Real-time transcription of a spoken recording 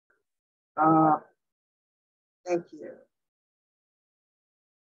Thank you.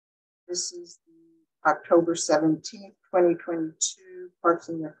 This is the October 17th, 2022 Parks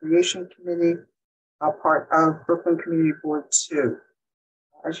and Recreation Committee, part of Brooklyn Community Board 2.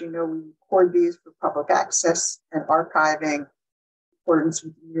 As you know, we record these for public access and archiving in accordance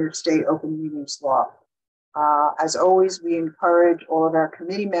with New York State Open Meetings Law. As always, we encourage all of our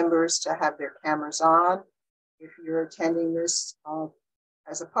committee members to have their cameras on. If you're attending this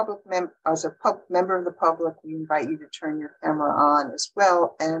as a member of the public, we invite you to turn your camera on as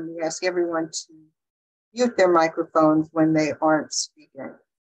well, and we ask everyone to mute their microphones when they aren't speaking.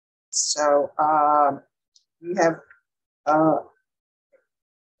 So we have a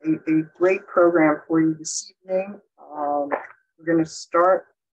great program for you this evening. We're going to start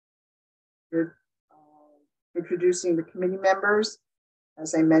with introducing the committee members.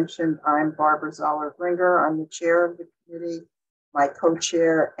 As I mentioned, I'm Barbara Zoller-Bringer. I'm the chair of the committee. My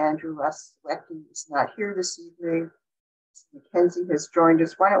co-chair, Andrew Laslecki, is not here this evening. Mackenzie has joined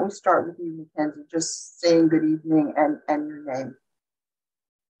us. Why don't we start with you, Mackenzie, just saying good evening and your name.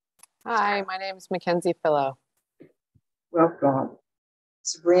 Hi, my name is Mackenzie Fillo. Welcome.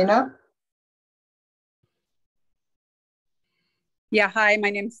 Sabrina? Yeah, hi, my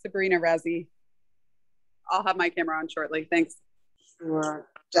name is Sabrina Razzi. I'll have my camera on shortly, thanks. Sure.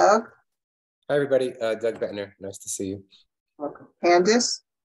 Doug? Hi, everybody. Doug Bettner. Nice to see you. Welcome. Candace?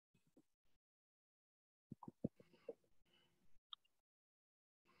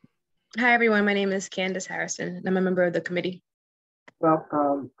 Hi, everyone. My name is Candace Harrison, and I'm a member of the committee.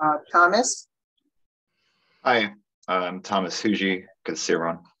 Welcome. Thomas? Hi, I'm Thomas Huji,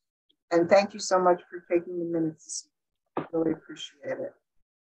 Kasiron. And thank you so much for taking the minutes. I really appreciate it.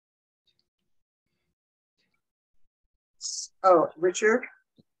 Oh, Richard?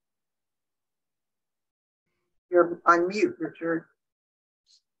 You're on mute, Richard.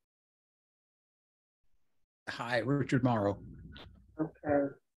 Hi, Richard Morrow.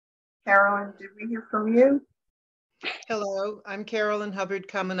 Okay. Carolyn, did we hear from you? Hello, I'm Carolyn Hubbard,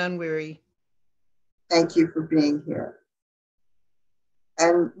 Common Unweary. Thank you for being here.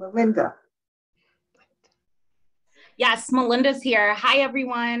 And Melinda. Yes, Melinda's here. Hi,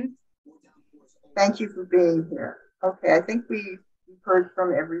 everyone. Thank you for being here. Okay, I think we've heard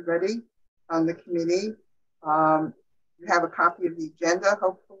from everybody on the committee. You have a copy of the agenda,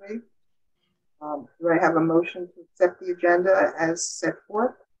 hopefully. Do I have a motion to accept the agenda as set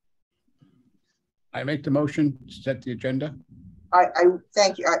forth? I make the motion to set the agenda. I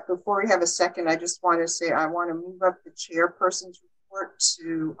thank you. Before we have a second, I just want to say I want to move up the chairperson's report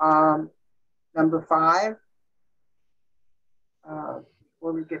to number 5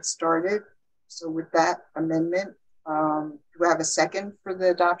 before we get started. So with that amendment, do we have a second for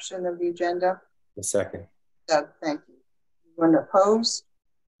the adoption of the agenda? A second. Doug, thank you. Anyone opposed?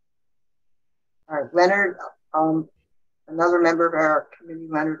 All right, Leonard, another member of our committee,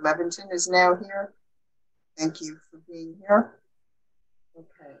 Leonard Levinson, is now here. Thank you for being here.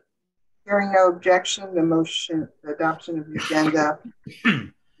 Okay. Hearing no objection, the adoption of the agenda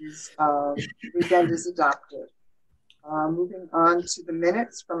is adopted. Moving on to the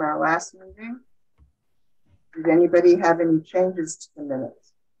minutes from our last meeting. Did anybody have any changes to the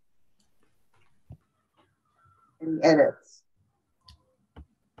minutes? Any edits?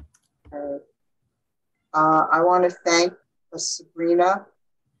 Okay. I want to thank Sabrina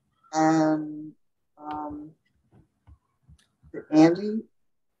and Andy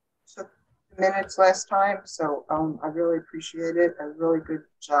took the minutes last time, so I really appreciate it. A really good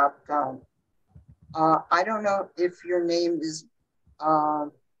job done. I don't know if your name is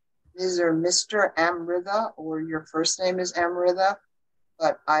Ms. or Mr. Amrita, or your first name is Amrita,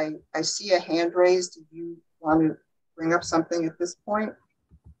 but I see a hand raised. Do you want to bring up something at this point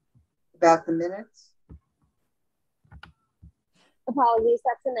about the minutes? Apologies,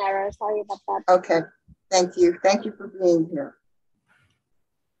 that's an error. Sorry about that. Okay, thank you. Thank you for being here.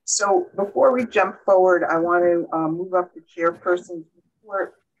 So before we jump forward, I want to move up the chairperson's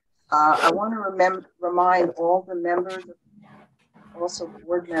report. I want to remind all the members, also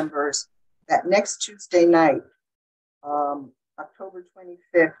board members, that next Tuesday night, October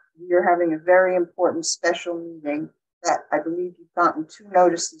 25th, we are having a very important special meeting that I believe you've gotten 2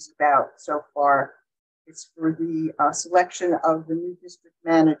 notices about so far. It's for the selection of the new district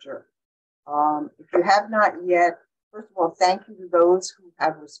manager. If you have not yet, first of all, thank you to those who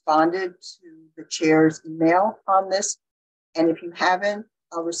have responded to the chair's email on this. And if you haven't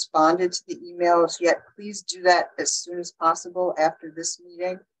responded to the emails yet, please do that as soon as possible after this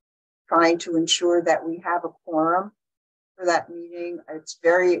meeting, trying to ensure that we have a quorum for that meeting. It's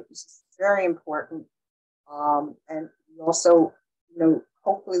very important. And we also,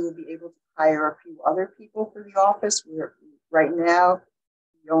 hopefully we'll be able to hire a few other people for the office. Right now,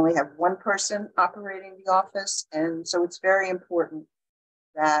 we only have one person operating the office. And so it's very important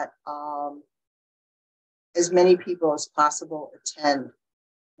that as many people as possible attend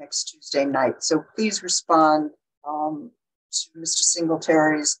next Tuesday night. So please respond to Mr.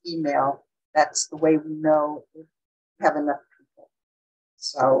 Singletary's email. That's the way we know if we have enough people.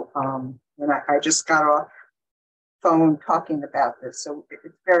 So, and I just got off phone talking about this. So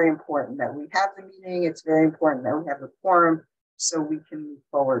it's very important that we have the meeting. It's very important that we have the quorum so we can move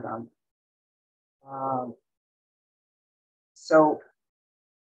forward on it. So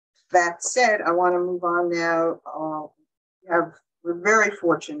that said, I want to move on now. We're very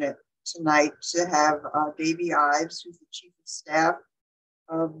fortunate tonight to have Davey Ives, who's the Chief of Staff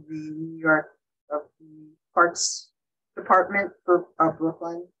of the New York Parks Department for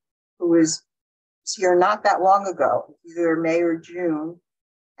Brooklyn, who was here not that long ago, either May or June,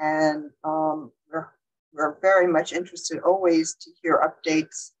 and we're very much interested always to hear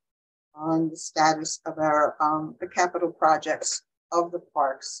updates on the status of our the capital projects of the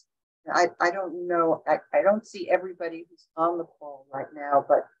parks. I don't know, I don't see everybody who's on the call right now,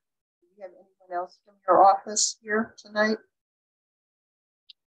 but do you have anyone else from your office here tonight?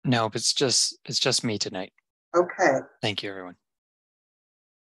 No, it's just me tonight. Okay. Thank you, everyone.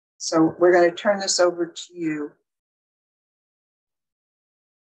 So we're going to turn this over to you.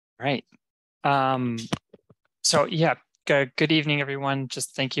 All right. So yeah, good evening, everyone.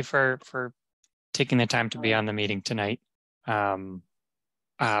 Just thank you for taking the time to be on the meeting tonight.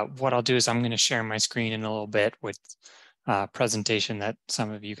 What I'll do is I'm going to share my screen in a little bit with a presentation that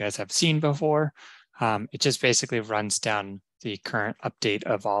some of you guys have seen before. It just basically runs down the current update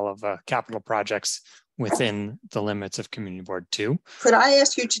of all of the capital projects within the limits of Community Board 2. Could I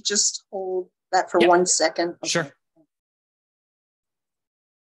ask you to just hold that for 1 second? Okay. Sure.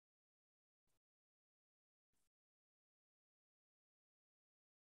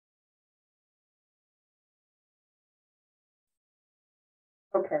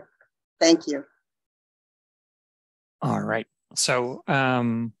 Okay, thank you. All right. So,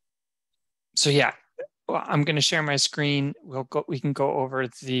 yeah, well, I'm going to share my screen. We can go over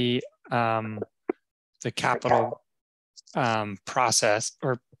the capital process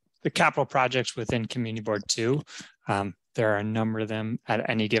or the capital projects within Community Board 2. There are a number of them at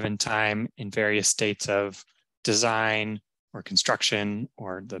any given time in various states of design or construction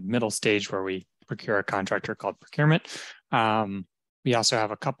or the middle stage where we procure a contractor called procurement. We also have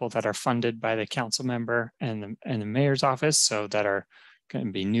a couple that are funded by the council member and the mayor's office, so that are going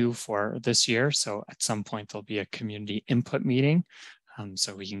to be new for this year. So at some point there'll be a community input meeting,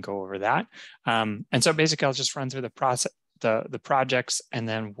 so we can go over that. And so basically I'll just run through the process, the projects, and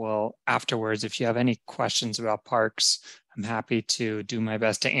then we'll afterwards, if you have any questions about parks, I'm happy to do my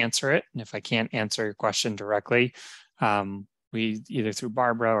best to answer it. And if I can't answer your question directly, we either through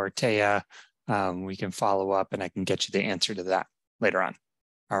Barbara or Taya, we can follow up and I can get you the answer to that later on.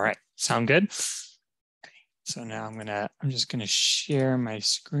 All right, sound good? Okay, so now I'm just gonna share my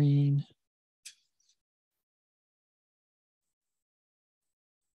screen.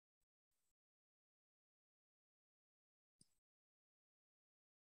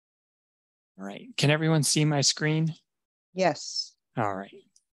 All right, can everyone see my screen? Yes. All right.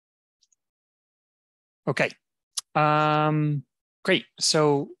 Okay, great.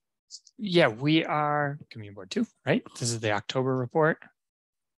 So yeah, we are Community Board 2, right? This is the October report.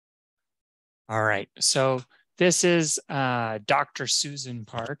 All right, so this is Dr. Susan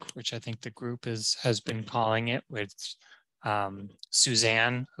Park, which I think the group has been calling it, with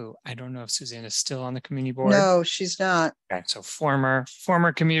Suzanne, who I don't know if Suzanne is still on the community board. No, she's not. Okay, so former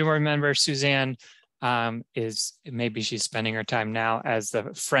community board member Suzanne maybe she's spending her time now as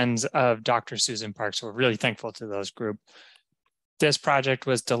the Friends of Dr. Susan Park. So we're really thankful to those group. This project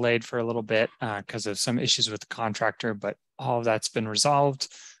was delayed for a little bit because of some issues with the contractor, but all of that's been resolved.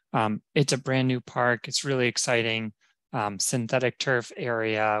 It's a brand new park. It's really exciting. Synthetic turf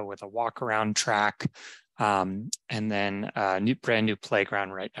area with a walk around track, and then a brand new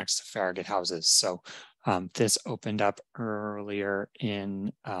playground right next to Farragut houses. So this opened up earlier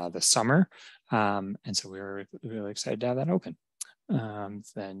in the summer. And so we were really excited to have that open.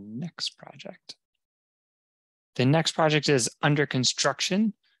 The next project. The next project is under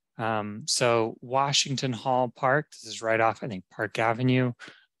construction. So Washington Hall Park, this is right off, I think, Park Avenue,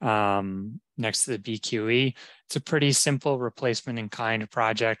 next to the BQE. It's a pretty simple replacement in kind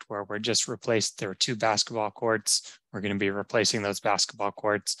project where we're just there were 2 basketball courts. We're going to be replacing those basketball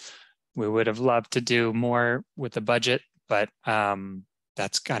courts. We would have loved to do more with the budget, but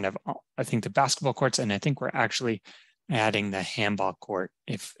that's kind of, I think, the basketball courts, and I think we're actually adding the handball court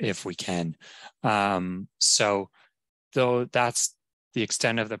if we can. So though that's the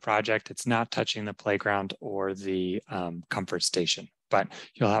extent of the project, it's not touching the playground or the comfort station, but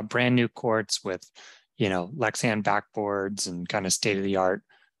you'll have brand new courts with, you know, Lexan backboards and kind of state-of-the-art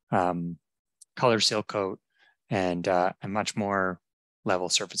color seal coat and much more level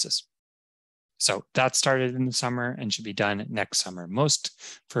surfaces. So that started in the summer and should be done next summer. Most,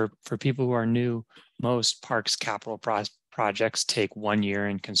 for people who are new, most parks capital projects take 1 year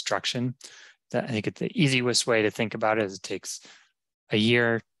in construction. I think the easiest way to think about it is it takes a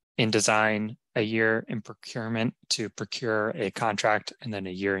year in design, a year in procurement to procure a contract, and then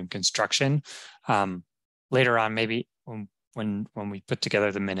a year in construction. Later on, maybe when we put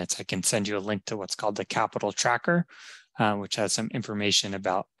together the minutes, I can send you a link to what's called the capital tracker, which has some information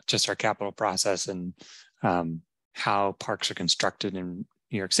about just our capital process and how parks are constructed in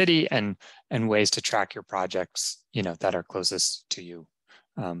New York City and ways to track your projects, you know, that are closest to you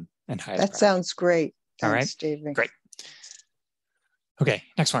and highest. That sounds great. All right, Thanks, David. Great. Okay,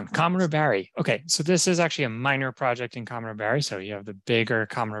 next one, Commodore Barry. Okay, so this is actually a minor project in Commodore Barry. So you have the bigger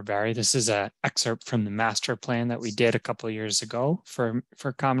Commodore Barry. This is an excerpt from the master plan that we did a couple of years ago for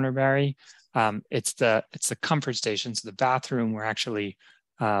Commodore Barry. It's the comfort station. So the bathroom, we're actually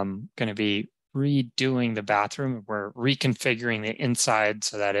going to be redoing the bathroom. We're reconfiguring the inside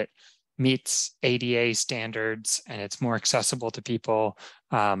so that it meets ADA standards and it's more accessible to people,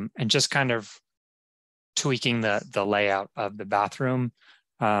 and just kind of tweaking the layout of the bathroom.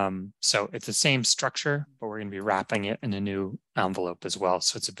 So it's the same structure, but we're going to be wrapping it in a new envelope as well.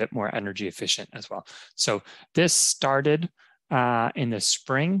 So it's a bit more energy efficient as well. So this started in the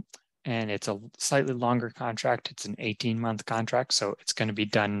spring, and it's a slightly longer contract. It's an 18-month contract. So it's going to be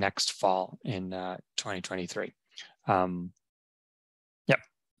done next fall in 2023. Yep.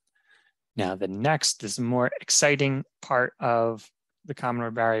 Now the next is the more exciting part of the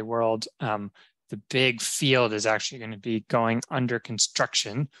Commodore Barry world. The big field is actually going to be going under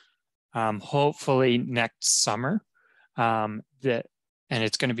construction, hopefully next summer. And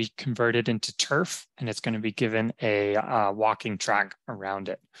it's going to be converted into turf, and it's going to be given a walking track around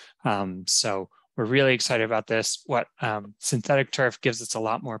it. So we're really excited about this. What synthetic turf gives us a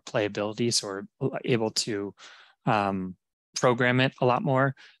lot more playability, so we're able to program it a lot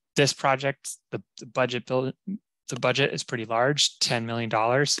more. This project, the budget is pretty large, $10 million.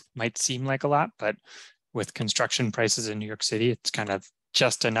 Might seem like a lot, but with construction prices in New York City, it's kind of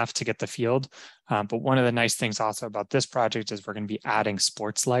just enough to get the field. But one of the nice things also about this project is we're going to be adding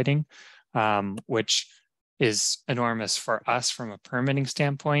sports lighting, which is enormous for us from a permitting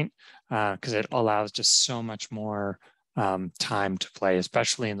standpoint, because it allows just so much more time to play,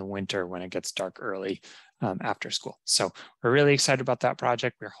 especially in the winter when it gets dark early after school. So we're really excited about that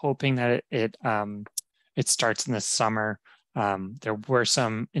project. We're hoping that it starts in the summer. There were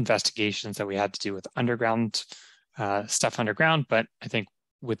some investigations that we had to do with underground stuff underground, but I think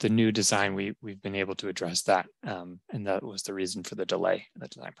with the new design, we've been able to address that. And that was the reason for the delay in the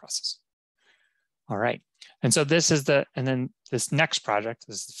design process. All right. And so this is and then this next project,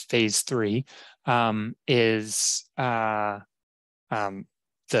 this is phase 3, is the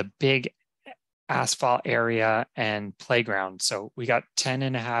big asphalt area and playground. So we got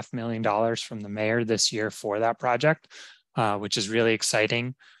 $10.5 million from the mayor this year for that project, which is really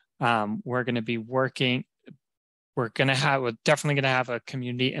exciting. We're going to be working, we're definitely going to have a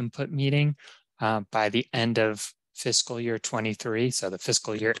community input meeting by the end of fiscal year 23. So the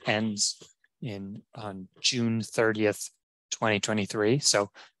fiscal year ends on June 30th, 2023. So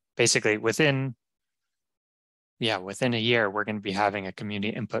basically within a year, we're going to be having a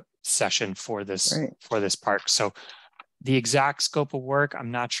community input session for this park. So the exact scope of work,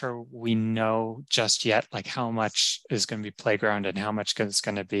 I'm not sure we know just yet, like how much is going to be playground and how much is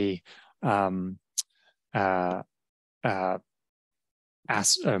going to be a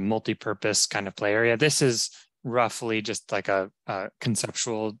multi-purpose kind of play area. This is roughly just like a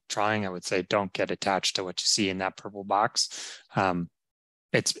conceptual drawing. I would say don't get attached to what you see in that purple box.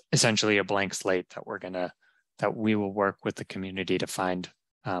 It's essentially a blank slate that we will work with the community to find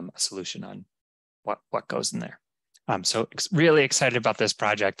a solution on what goes in there. So really excited about this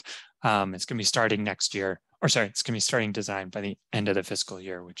project. It's going to be starting next year, it's going to be starting design by the end of the fiscal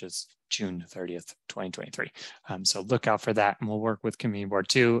year, which is June 30th, 2023. So look out for that, and we'll work with Community Board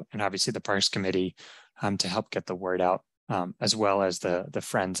 2 and obviously the Parks Committee to help get the word out, as well as the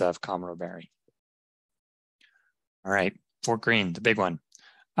Friends of Commodore Barry. All right, Fort Greene, the big one.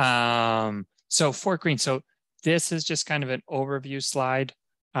 So Fort Greene, so this is just kind of an overview slide.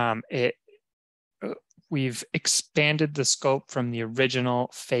 We've expanded the scope from the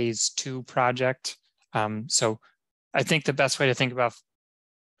original phase 2 project. So I think the best way to think about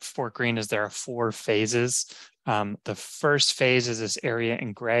Fort Greene is there are 4 phases. The first phase is this area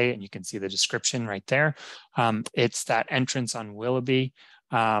in gray, and you can see the description right there. It's that entrance on Willoughby.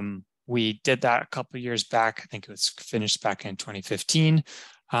 We did that a couple of years back. I think it was finished back in 2015.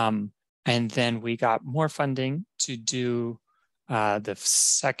 And then we got more funding to do the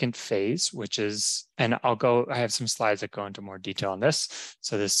second phase, which is, and I have some slides that go into more detail on this.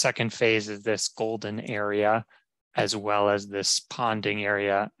 So the second phase is this golden area, as well as this ponding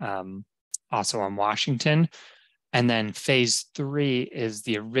area, also on Washington. And then phase 3 is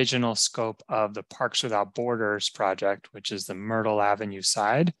the original scope of the Parks Without Borders project, which is the Myrtle Avenue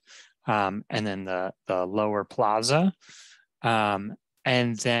side, and then the lower plaza. And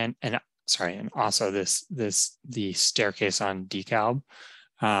also the staircase on DeKalb.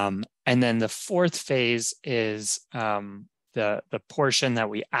 And then the 4th phase is the portion that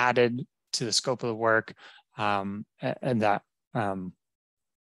we added to the scope of the work, and that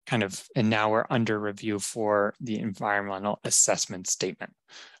and now we're under review for the environmental assessment statement.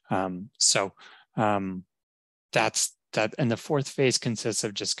 That's that. And the 4th phase consists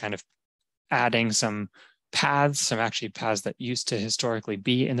of just kind of adding some paths, some actually paths that used to historically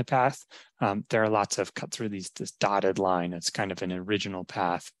be in the path. There are lots of cut through this dotted line. It's kind of an original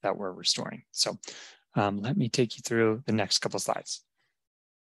path that we're restoring. So let me take you through the next couple slides.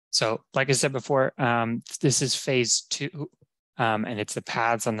 So like I said before, this is phase 2, and it's the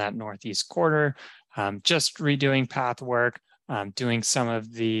paths on that northeast quarter, just redoing path work, doing some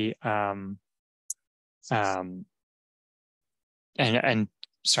of the, and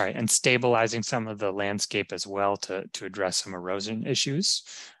stabilizing some of the landscape as well to address some erosion issues.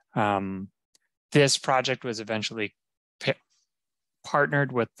 This project was eventually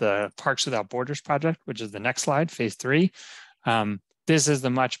partnered with the Parks Without Borders project, which is the next slide, phase 3. This is the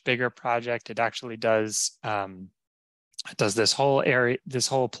much bigger project. It actually does this whole area, this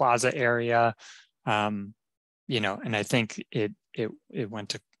whole plaza area, and I think it went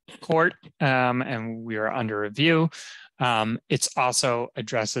to court, and we are under review. It's also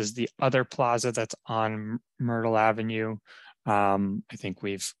addresses the other plaza that's on Myrtle Avenue. I think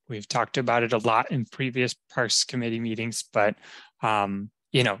we've talked about it a lot in previous Parks Committee meetings, but I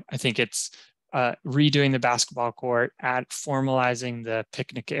think it's redoing the basketball court, formalizing the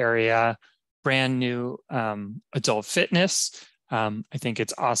picnic area, brand new adult fitness. I think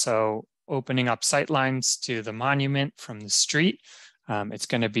it's also opening up sightlines to the monument from the street. It's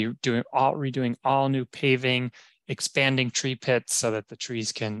going to be redoing all new paving, expanding tree pits so that the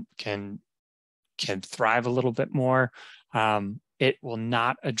trees can thrive a little bit more. It will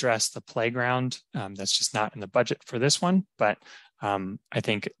not address the playground. That's just not in the budget for this one. But I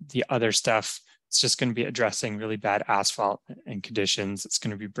think the other stuff, it's just going to be addressing really bad asphalt and conditions. It's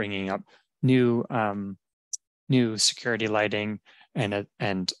going to be bringing up new security lighting, and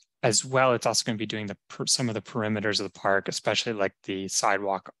as well, it's also going to be doing some of the perimeters of the park, especially like the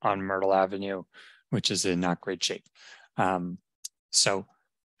sidewalk on Myrtle Avenue, which is in not great shape. So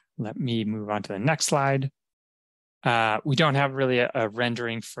let me move on to the next slide. We don't have really a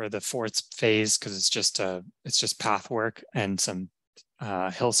rendering for the 4th phase because it's just path work and some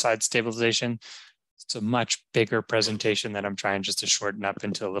hillside stabilization. It's a much bigger presentation that I'm trying just to shorten up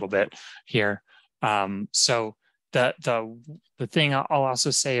into a little bit here. So the thing I'll also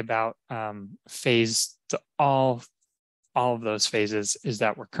say about all of those phases is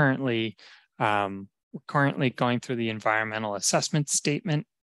that we're currently going through the environmental assessment statement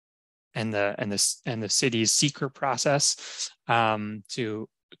and the city's seeker process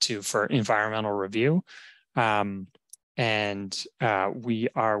for environmental review. And we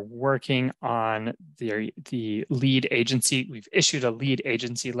are working on the lead agency. We've issued a lead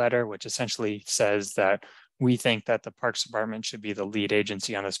agency letter, which essentially says that we think that the Parks Department should be the lead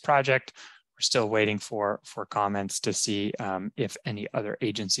agency on this project. We're still waiting for comments to see if any other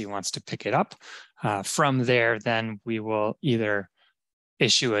agency wants to pick it up. From there, then we will either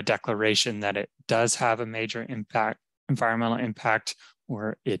issue a declaration that it does have a major environmental impact,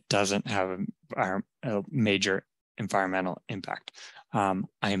 or it doesn't have a major environmental impact.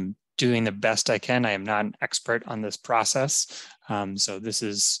 I'm doing the best I can. I am not an expert on this process. So this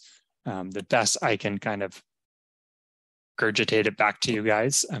is the best I can kind of regurgitate it back to you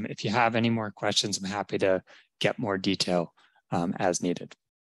guys. If you have any more questions, I'm happy to get more detail as needed.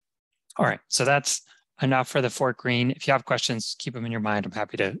 All right, so that's enough for the Fort Greene. If you have questions, keep them in your mind. I'm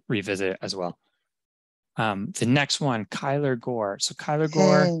happy to revisit it as well. The next one, Kyler Gore. So Kyler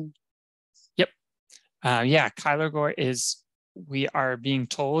Gore, yep. Kyler Gore we are being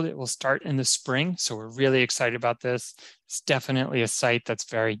told it will start in the spring. So we're really excited about this. It's definitely a site that's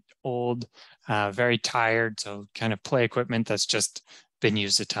very old. very tired. So kind of play equipment that's just been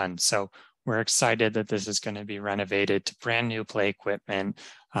used a ton. So we're excited that this is going to be renovated to brand new play equipment,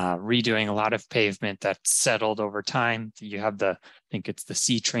 redoing a lot of pavement that's settled over time. You have I think it's the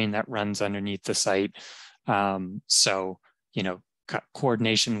C train that runs underneath the site. So, you know,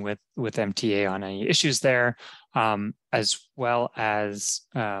 coordination with MTA on any issues there, as well as,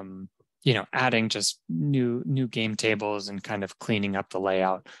 you know, adding just new game tables and kind of cleaning up the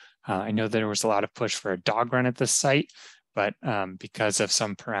layout. I know there was a lot of push for a dog run at this site, but because of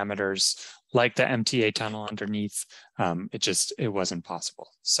some parameters like the MTA tunnel underneath, it wasn't possible.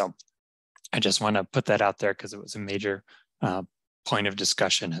 So I just want to put that out there because it was a major point of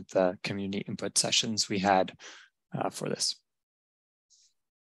discussion at the community input sessions we had for this.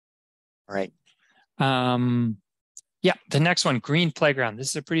 All right. Yeah, the next one, green playground. This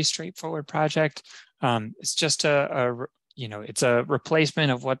is a pretty straightforward project. It's just you know, it's a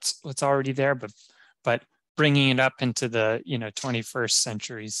replacement of what's already there, but bringing it up into the, you know, 21st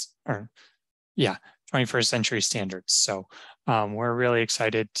century standards. So we're really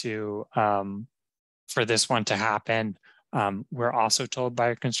excited to for this one to happen. We're also told by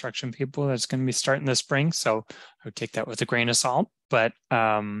our construction people that it's going to be starting this spring, so I would take that with a grain of salt. But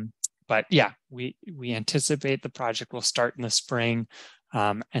yeah, we anticipate the project will start in the spring,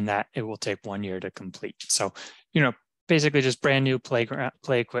 and that it will take 1 year to complete. So, you know, basically just brand new play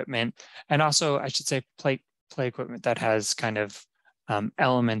equipment, and also I should say play equipment that has kind of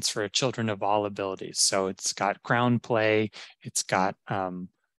elements for children of all abilities. So it's got ground play, it's got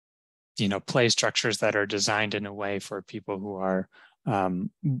you know, play structures that are designed in a way for people who are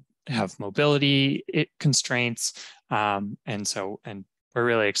have mobility constraints, and we're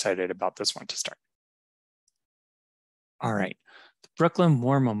really excited about this one to start. All right, the Brooklyn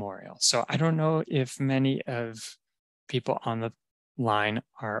War Memorial. So I don't know if many of people on the line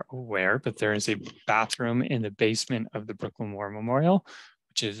are aware, but there is a bathroom in the basement of the Brooklyn War Memorial,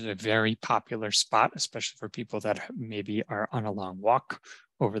 which is a very popular spot, especially for people that maybe are on a long walk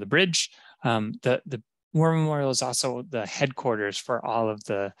over the bridge. The War Memorial is also the headquarters for all of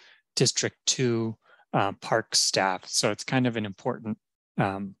the District 2 park staff. So it's kind of an important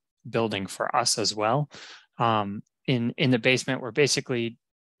building for us as well. In the basement, we're basically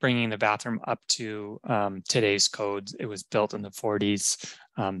bringing the bathroom up to today's codes. It was built in the 40s,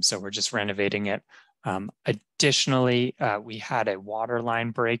 so we're just renovating it. Additionally, we had a water line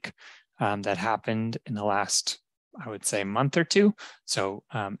break that happened in the last, I would say, month or two. So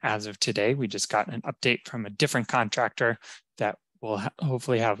as of today, we just got an update from a different contractor that will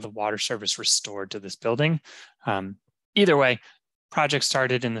hopefully have the water service restored to this building. Either way, project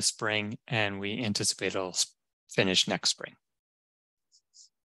started in the spring, and we anticipate it'll finish next spring.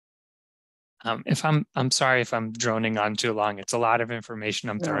 I'm sorry if I'm droning on too long. It's a lot of information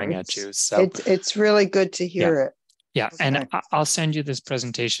I'm throwing at you. So it's really good to hear it. Yeah, Okay. and I'll send you this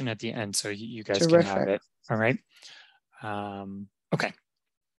presentation at the end so you guys can have it. All right.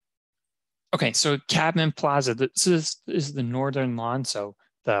 Okay, so Cadman Plaza, this is the northern lawn. So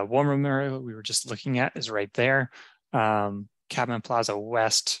the War Memorial we were just looking at is right there. Cadman Plaza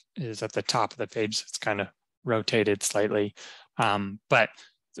West is at the top of the page. So it's kind of rotated slightly. But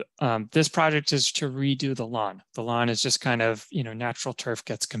this project is to redo the lawn. The lawn is just kind of, you know, natural turf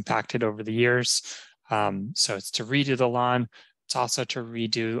gets compacted over the years. So it's to redo the lawn. It's also to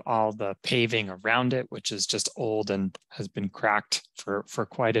redo all the paving around it, which is just old and has been cracked for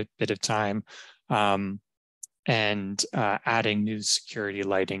quite a bit of time. And adding new security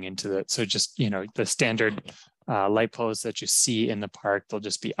lighting into it. So just, you know, the standard light poles that you see in the park, they'll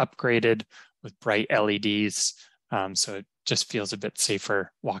just be upgraded with bright LEDs. So it just feels a bit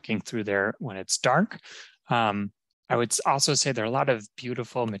safer walking through there when it's dark. I would also say there are a lot of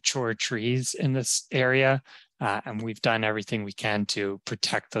beautiful mature trees in this area, and we've done everything we can to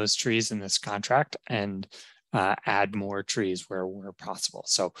protect those trees in this contract and add more trees where possible.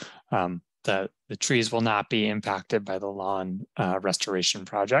 So the trees will not be impacted by the lawn restoration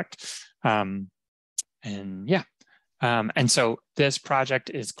project. And so this project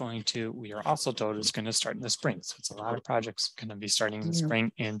is we are also told it's going to start in the spring. So it's a lot of projects going to be starting in the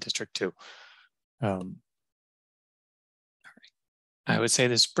spring in District 2. I would say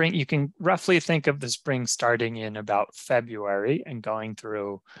the spring, you can roughly think of the spring starting in about February and going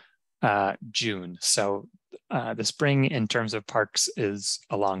through June. So the spring in terms of parks is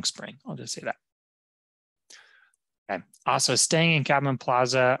a long spring. I'll just say that. Okay. Also staying in Cadman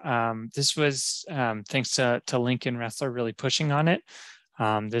Plaza, this was thanks to Lincoln Ressler really pushing on it.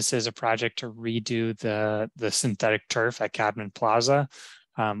 This is a project to redo the synthetic turf at Cadman Plaza.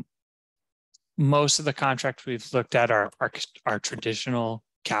 Most of the contracts we've looked at are traditional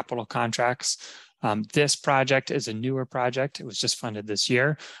capital contracts. This project is a newer project. It was just funded this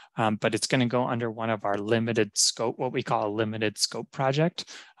year, but it's going to go under one of our limited scope, what we call a limited scope project.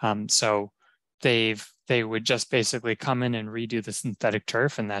 So they would just basically come in and redo the synthetic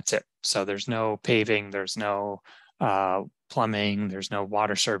turf, and that's it. So there's no paving, there's no plumbing, there's no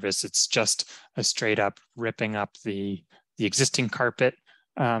water service. It's just a straight up ripping up the existing carpet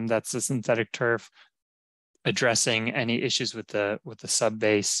that's the synthetic turf, addressing any issues with the sub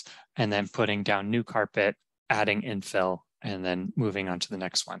base, and then putting down new carpet, adding infill, and then moving on to the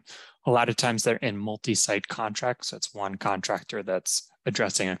next one. A lot of times they're in multi-site contracts. So it's one contractor that's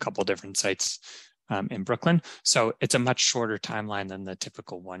addressing a couple different sites in Brooklyn. So it's a much shorter timeline than the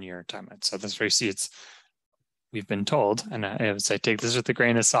typical 1-year timeline. So that's where you see we've been told, and I would say take this with a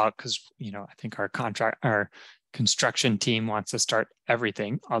grain of salt, because I think our construction team wants to start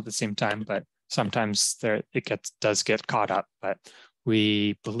everything all at the same time, but sometimes does get caught up. But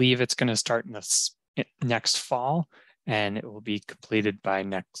we believe it's going to start in this next fall, and it will be completed by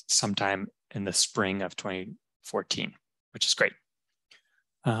sometime in the spring of 2014, which is great.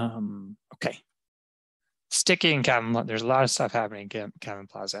 Okay. Sticking in Cabin, there's a lot of stuff happening in Cabin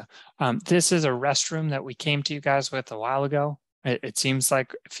Plaza. This is a restroom that we came to you guys with a while ago. It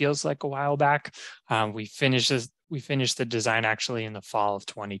feels like a while back. We finished the design actually in the fall of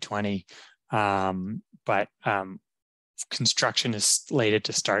 2020. But construction is slated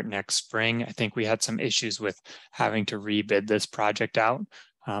to start next spring. I think we had some issues with having to rebid this project out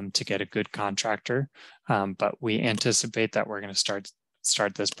to get a good contractor. But we anticipate that we're going to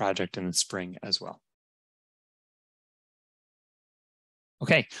start this project in the spring as well.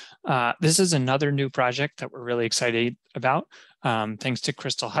 Okay, this is another new project that we're really excited about. Thanks to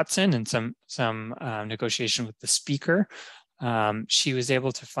Crystal Hudson and some negotiation with the speaker. She was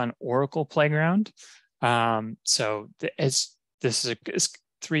able to fund Oracle Playground. So this is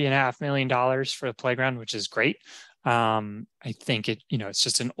 $3.5 million for the playground, which is great. I think it's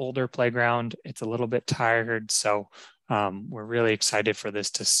just an older playground. It's a little bit tired. So we're really excited for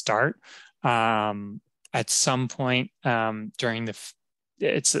this to start. At some point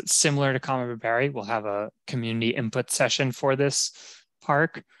it's similar to Common Barry. We'll have a community input session for this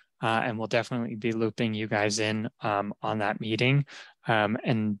park. And we'll definitely be looping you guys in on that meeting.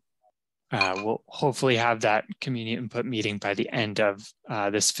 And we'll hopefully have that community input meeting by the end of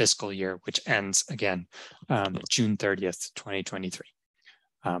this fiscal year, which ends again, June 30th, 2023.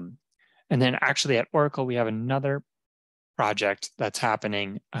 And then actually at Oracle, we have another project that's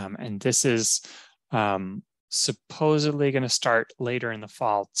happening. And this is supposedly going to start later in the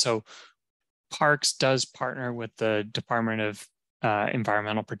fall. So Parks does partner with the Department of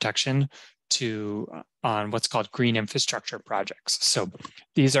Environmental Protection on what's called green infrastructure projects. So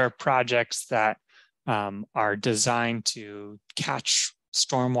these are projects that are designed to catch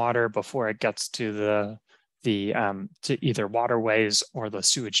stormwater before it gets to to either waterways or the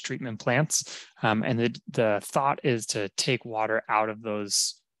sewage treatment plants. And the thought is to take water out of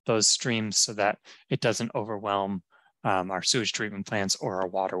those streams so that it doesn't overwhelm our sewage treatment plants or our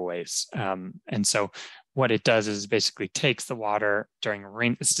waterways. And so what it does is basically takes the water during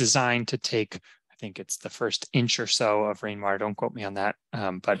rain. It's designed to take, I think it's the first inch or so of rainwater. Don't quote me on that,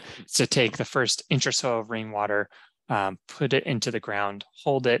 but it's to take the first inch or so of rainwater, put it into the ground,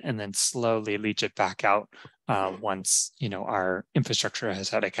 hold it, and then slowly leach it back out once our infrastructure has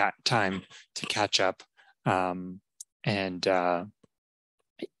had a time to catch up and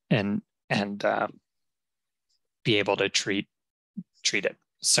be able to treat it.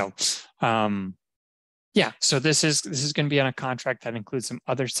 So yeah, so this is going to be on a contract that includes some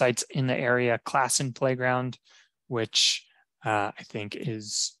other sites in the area, Klassen Playground, which I think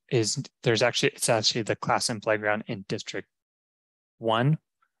it's actually the Klassen Playground in District 1. I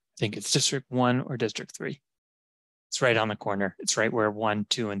think it's District 1 or District 3. It's right on the corner. It's right where 1,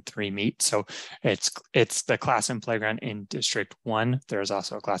 2, and 3 meet. So it's the Klassen Playground in District 1. There's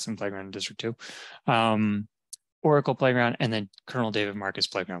also a Klassen Playground in District 2. Oracle Playground, and then Colonel David Marcus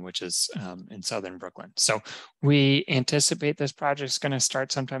Playground, which is in Southern Brooklyn. So we anticipate this project is going to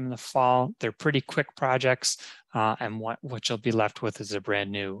start sometime in the fall. They're pretty quick projects, and what you'll be left with is a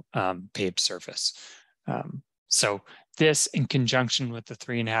brand new paved surface. So this, in conjunction with the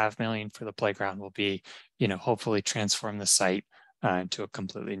 $3.5 million for the playground, will be, hopefully transform the site into a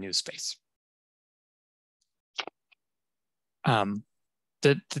completely new space.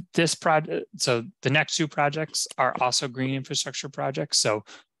 This project, so the next two projects are also green infrastructure projects. So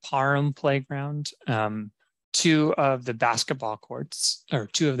Parham Playground, 2 of the basketball courts, or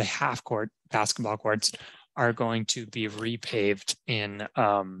 2 of the half-court basketball courts, are going to be repaved in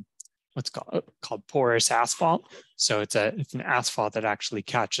what's called porous asphalt. So it's an asphalt that actually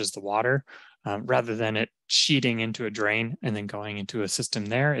catches the water rather than it sheeting into a drain and then going into a system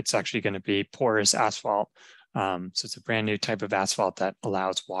there. It's actually going to be porous asphalt. So it's a brand new type of asphalt that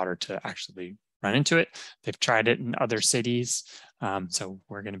allows water to actually run into it. They've tried it in other cities. So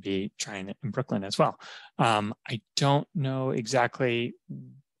we're going to be trying it in Brooklyn as well. I don't know exactly.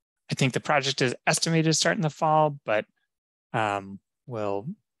 I think the project is estimated to start in the fall, but we'll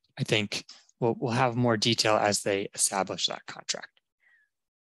have more detail as they establish that contract.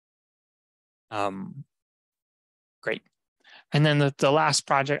 Great. And then the last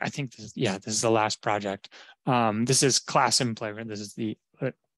project, I think this is the last project. This is class and playground. This is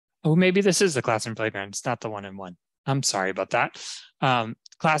maybe this is the class and playground. It's not the 1-in-1. I'm sorry about that.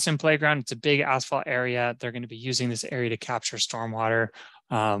 Class and playground, it's a big asphalt area. They're going to be using this area to capture stormwater.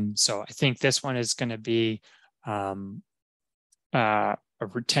 So I think this one is going to be a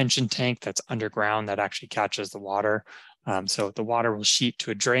retention tank that's underground that actually catches the water. So the water will sheet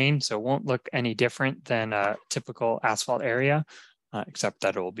to a drain, so it won't look any different than a typical asphalt area, except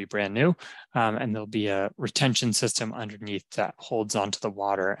that it will be brand new. And there'll be a retention system underneath that holds onto the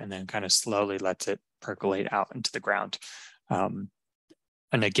water and then kind of slowly lets it percolate out into the ground. And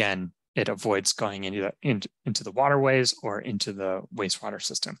again, it avoids going into the waterways or into the wastewater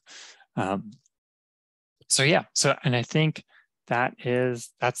system. And I think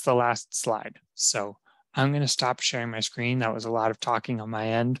that's the last slide. So I'm going to stop sharing my screen. That was a lot of talking on my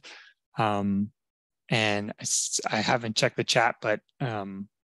end. And I haven't checked the chat, but I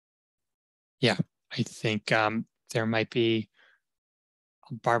think there might be,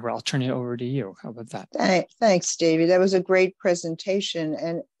 Barbara, I'll turn it over to you. How about that? Thanks, David. That was a great presentation.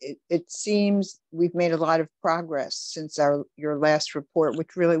 And it seems we've made a lot of progress since your last report,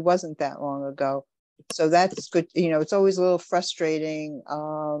 which really wasn't that long ago. So that's good. It's always a little frustrating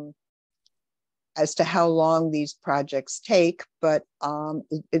as to how long these projects take, but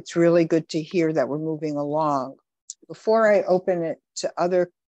it's really good to hear that we're moving along. Before I open it to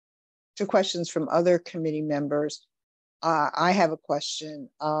questions from other committee members, I have a question.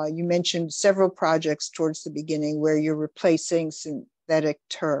 You mentioned several projects towards the beginning where you're replacing synthetic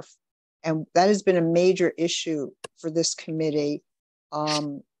turf, and that has been a major issue for this committee.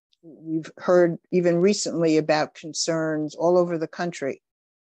 We've heard even recently about concerns all over the country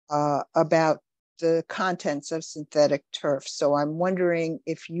about the contents of synthetic turf. So I'm wondering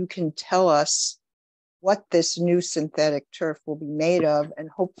if you can tell us what this new synthetic turf will be made of, and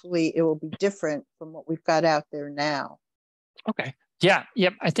hopefully it will be different from what we've got out there now. Okay. Yeah.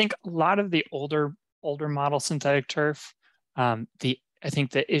 Yep. I think a lot of the older model synthetic turf, I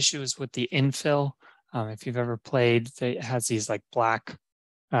think the issue is with the infill. If you've ever played, it has these like black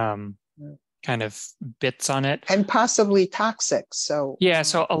kind of bits on it, and possibly toxic. So yeah,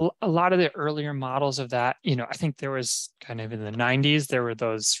 so a lot of the earlier models of that, I think there was kind of in the 90s, there were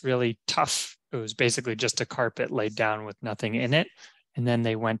those really tough, it was basically just a carpet laid down with nothing in it. And then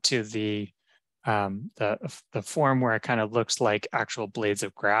they went to the form where it kind of looks like actual blades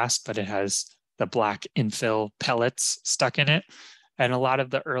of grass, but it has the black infill pellets stuck in it. And a lot of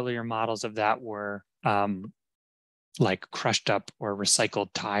the earlier models of that were like crushed up or recycled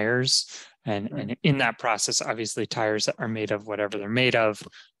tires. And in that process, obviously tires are made of whatever they're made of.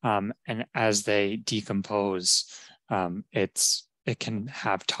 And as they decompose, it can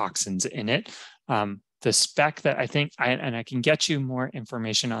have toxins in it. The spec that I think, and I can get you more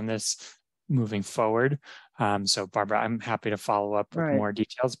information on this moving forward. So Barbara, I'm happy to follow up with more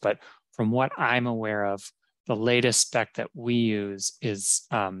details, but from what I'm aware of, the latest spec that we use is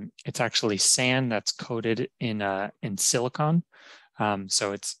it's actually sand that's coated in silicone.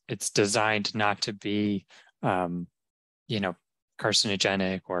 So it's designed not to be,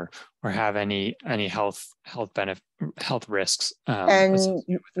 carcinogenic or have any health risks. And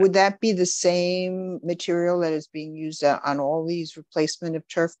would that be the same material that is being used on all these replacement of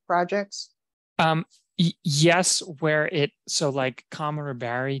turf projects? Yes, so like Commodore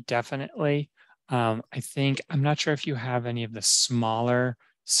Barry, definitely. I'm not sure if you have any of the smaller,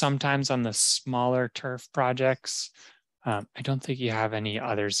 sometimes on the smaller turf projects. I don't think you have any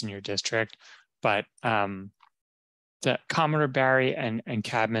others in your district, but the Commodore Barry and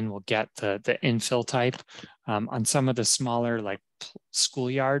Cadman will get the infill type. On some of the smaller like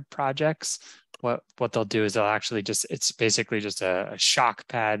schoolyard projects, what they'll do is they'll actually it's basically just a shock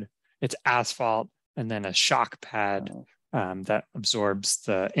pad. It's asphalt and then a shock pad that absorbs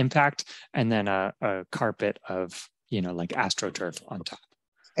the impact, and then a carpet of, like AstroTurf on top.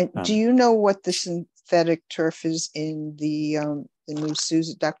 And do you know what the synthetic turf is in the new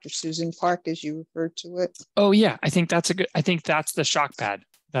Dr. Susan Park, as you referred to it? Oh yeah, I think that's the shock pad.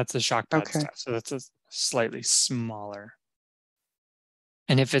 That's the shock pad Okay. stuff. So that's a slightly smaller.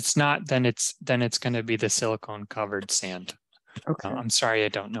 And if it's not, then it's going to be the silicone covered sand. Okay. I'm sorry, I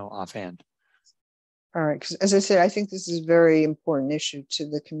don't know offhand. All right. 'Cause as I said, I think this is a very important issue to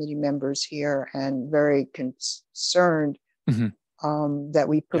the committee members here and very concerned that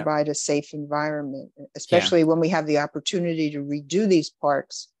we provide a safe environment, especially when we have the opportunity to redo these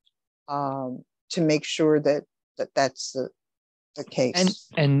parks to make sure that that's the case.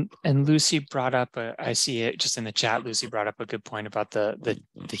 And Lucy brought up, I see it just in the chat, Lucy brought up a good point about the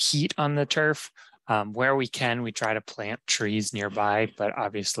heat on the turf. Where we can, we try to plant trees nearby, but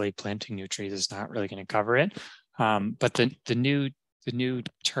obviously planting new trees is not really going to cover it. But the new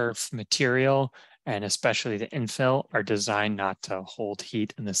turf material and especially the infill are designed not to hold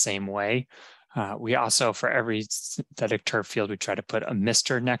heat in the same way. We also, for every synthetic turf field, we try to put a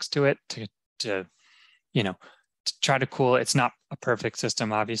mister next to it to try to cool. It's not a perfect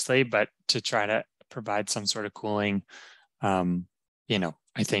system, obviously, but to try to provide some sort of cooling.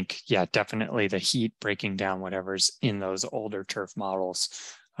 I think, yeah, definitely the heat breaking down whatever's in those older turf models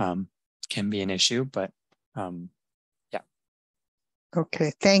can be an issue, but yeah.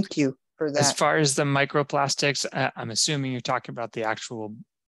 Okay, thank you for that. As far as the microplastics, I'm assuming you're talking about the actual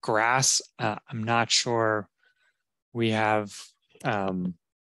grass. I'm not sure we have, I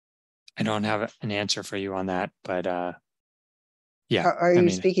don't have an answer for you on that, but yeah. Are you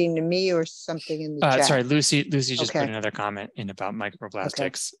speaking to me or something in the chat? Sorry, Lucy just put another comment in about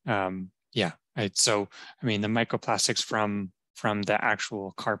microplastics. Yeah, so I mean the microplastics from the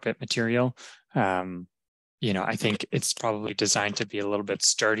actual carpet material, I think it's probably designed to be a little bit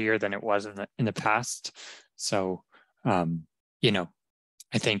sturdier than it was in the past. So, I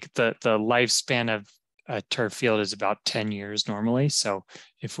think the lifespan of a turf field is about 10 years normally. So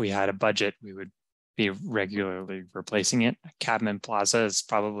if we had a budget, we would be regularly replacing it. Cadman Plaza is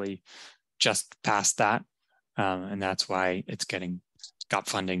probably just past that. And that's why it's got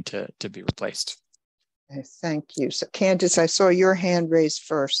funding to be replaced. Okay, thank you. So Candace, I saw your hand raised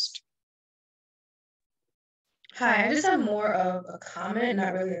first. Hi, I just have more of a comment,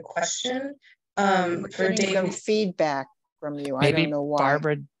 not really a question. For some feedback from you. Maybe, I don't know why.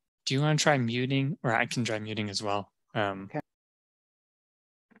 Barbara, do you want to try muting, or I can try muting as well? Okay.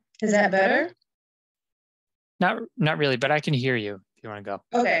 Is that better? Not really, but I can hear you if you want to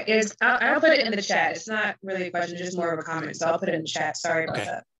go. Okay, I'll put it in the chat. It's not really a question, just more of a comment. So I'll put it in the chat. Sorry about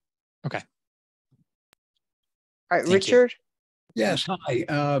that. Okay. All right, Richard. Yes, hi.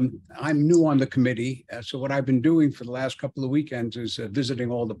 I'm new on the committee. So what I've been doing for the last couple of weekends is visiting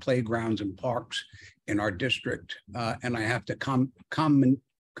all the playgrounds and parks in our district. And I have to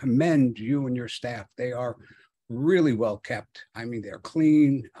commend you and your staff. They are really well kept. I mean, they're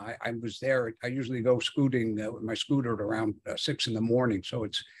clean. I was there. I usually go scooting with my scooter at around 6 in the morning. So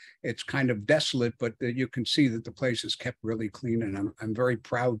it's kind of desolate, but you can see that the place is kept really clean. And I'm very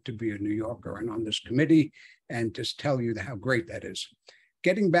proud to be a New Yorker and on this committee and just tell you how great that is.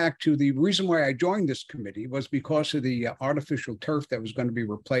 Getting back to the reason why I joined this committee was because of the artificial turf that was going to be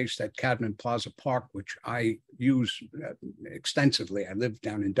replaced at Cadman Plaza Park, which I use extensively. I live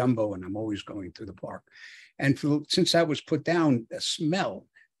down in Dumbo and I'm always going through the park. And since that was put down, the smell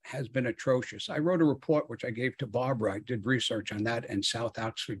has been atrocious. I wrote a report, which I gave to Barbara. I did research on that and South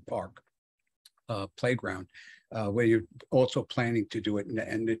Oxford Park playground, where you're also planning to do it.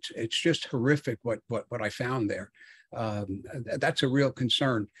 And it's just horrific what I found there. That's a real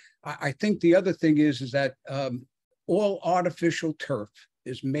concern. I think the other thing is that all artificial turf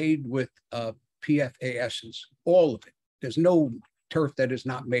is made with PFASs, all of it. There's no turf that is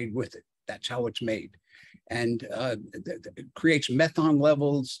not made with it. That's how it's made. And it creates methane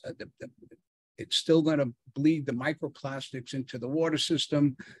levels. It's still going to bleed the microplastics into the water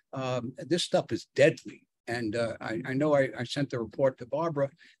system. This stuff is deadly. And I know I sent the report to Barbara.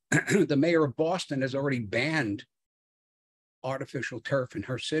 The mayor of Boston has already banned artificial turf in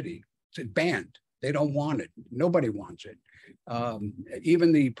her city. It's banned. They don't want it. Nobody wants it.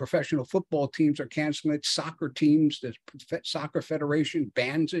 Even the professional football teams are canceling it. Soccer teams, the Soccer Federation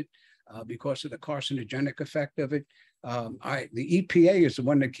bans it because of the carcinogenic effect of it. The EPA is the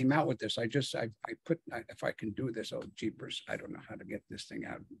one that came out with this. I put, if I can do this, oh, jeepers, I don't know how to get this thing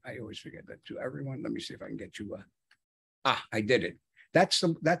out. I always forget that to everyone. Let me see if I can get you. I did it. That's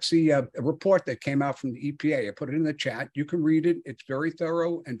the report that came out from the EPA. I put it in the chat. You can read it. It's very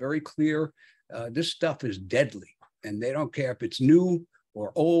thorough and very clear. This stuff is deadly, and they don't care if it's new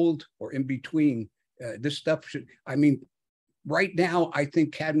or old or in between. This stuff should, I mean, right now, I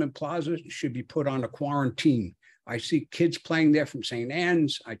think Cadman Plaza should be put on a quarantine. I see kids playing there from St.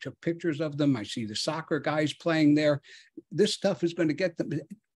 Anne's. I took pictures of them. I see the soccer guys playing there. This stuff is going to get them.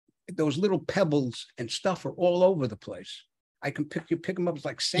 Those little pebbles and stuff are all over the place. I can pick them up. It's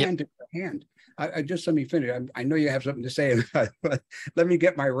like sand in your hand. I just, let me finish. I know you have something to say, but let me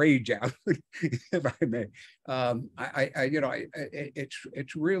get my rage out, if I may.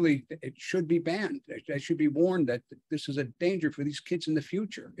 It's really, it should be banned. I should be warned that this is a danger for these kids in the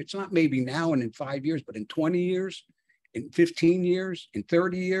future. It's not maybe now and in 5 years, but in 20 years, in 15 years, in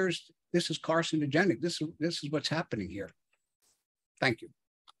 30 years, this is carcinogenic. This is what's happening here. Thank you.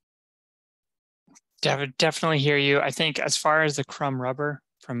 Definitely hear you. I think as far as the crumb rubber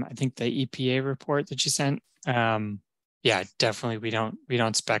from, I think the EPA report that you sent, yeah, definitely we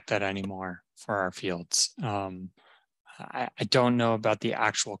don't spec that anymore for our fields. I don't know about the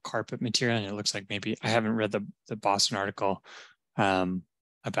actual carpet material, and it looks like maybe I haven't read the Boston article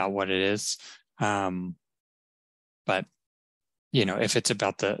about what it is, but you know, if it's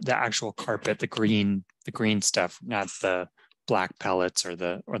about the actual carpet, the green stuff, not the black pellets or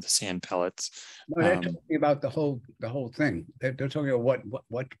the sand pellets. No, they're talking about the whole thing. They're talking about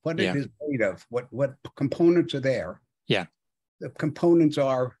what it is made of, what components are there. Yeah. The components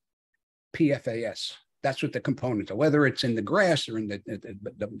are PFAS. That's what the components are, whether it's in the grass or in the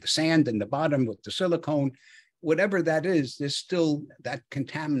sand in the bottom with the silicone, whatever that is, there's still that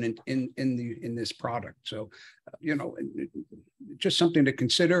contaminant in this product. So, you know, just something to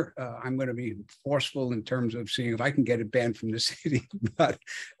consider. I'm going to be forceful in terms of seeing if I can get it banned from the city. But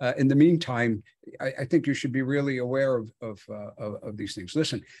in the meantime, I think you should be really aware of these things.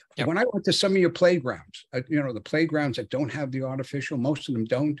 Listen, when I went to some of your playgrounds, you know, the playgrounds that don't have the artificial, most of them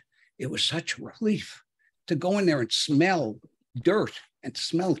don't. It was such a relief to go in there and smell dirt and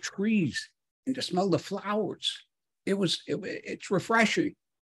smell trees and to smell the flowers. It's refreshing.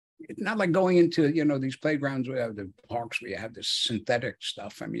 It's not like going into, you know, these playgrounds where you have the parks where you have this synthetic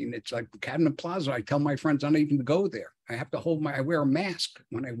stuff. I mean, it's like Cabinet Plaza. I tell my friends not even to go there. I have to I wear a mask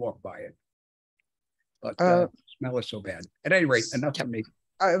when I walk by it. But smell is so bad. At any rate, enough of me.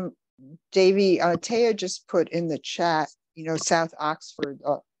 Davey, Taya just put in the chat, you know, South Oxford,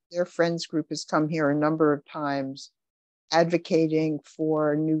 their friends group has come here a number of times advocating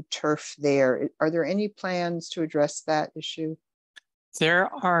for new turf there. Are there any plans to address that issue?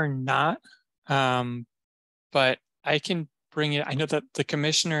 There are not, but I can bring it. I know that the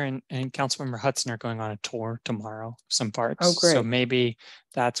commissioner and Councilmember Hudson are going on a tour tomorrow, some parks. Oh, great. So maybe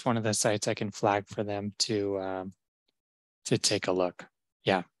that's one of the sites I can flag for them to take a look.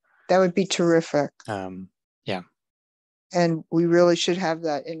 Yeah. That would be terrific. Yeah. And we really should have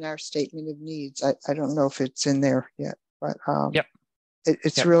that in our statement of needs. I don't know if it's in there yet, but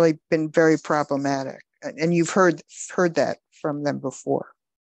it's really been very problematic. And you've heard that from them before.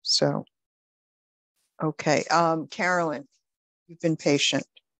 So, okay. Carolyn, you've been patient.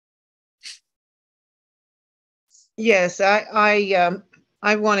 Yes, I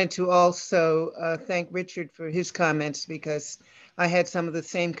wanted to also thank Richard for his comments, because I had some of the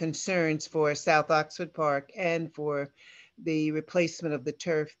same concerns for South Oxford Park and for the replacement of the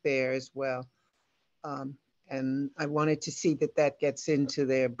turf there as well. And I wanted to see that gets into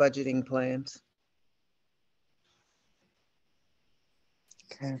their budgeting plans.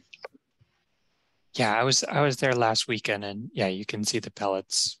 Okay. Yeah, I was there last weekend, and yeah, you can see the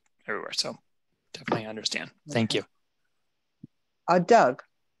pellets everywhere. So definitely understand. Thank you. Doug.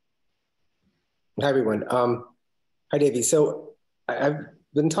 Hi, everyone. Hi, Davey. So I've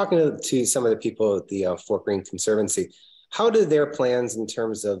been talking to some of the people at the Fort Greene Conservancy. How do their plans in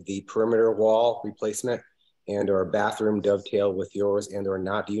terms of the perimeter wall replacement and or bathroom dovetail with yours and or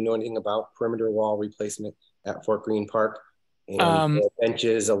not? Do you know anything about perimeter wall replacement at Fort Greene Park and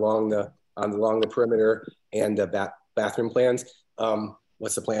benches along the perimeter and the bathroom plans?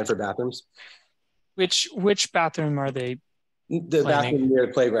 What's the plan for bathrooms? Which bathroom are they? The bathroom near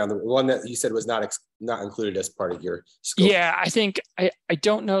the playground, the one that you said was not included as part of your scope. Yeah, I think I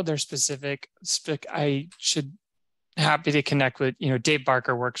don't know their specific. I should happy to connect with, you know, Dave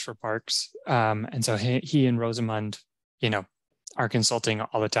Barker works for Parks, and so he and Rosamund, you know, are consulting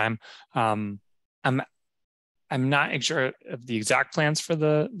all the time. I'm not sure of the exact plans for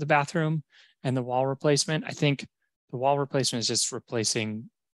the bathroom and the wall replacement. I think the wall replacement is just replacing.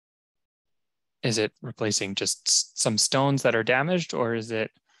 Is it replacing just some stones that are damaged, or is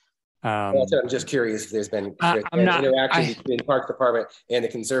it? I'm just curious if there's been interaction between Park Department and the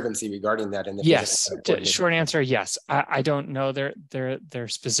Conservancy regarding that. Yes, short answer, yes. I don't know their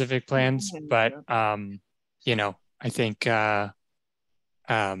specific plans, but you know, I think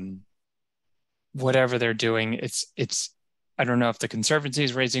whatever they're doing, it's I don't know if the Conservancy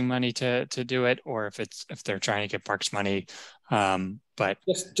is raising money to do it, or if they're trying to get parks money. But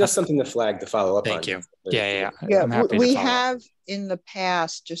just something to flag to follow up on. Thank you. Yeah. Yeah, I'm happy we to follow have up. in the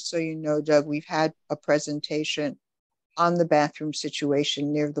past, just so you know, Doug, we've had a presentation on the bathroom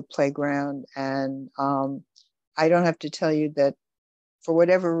situation near the playground. And I don't have to tell you that for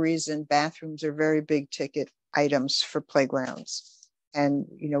whatever reason, bathrooms are very big ticket items for playgrounds. And,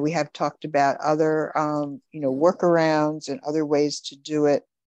 you know, we have talked about other, you know, workarounds and other ways to do it.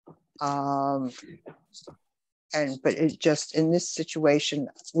 But it just, in this situation,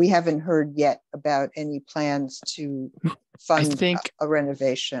 we haven't heard yet about any plans to fund a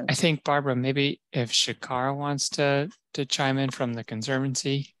renovation. I think, Barbara, maybe if Shakara wants to chime in from the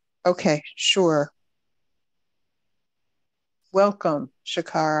Conservancy. Okay, sure. Welcome,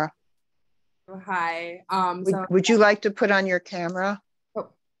 Shakara. Oh, hi. Would you like to put on your camera? Oh,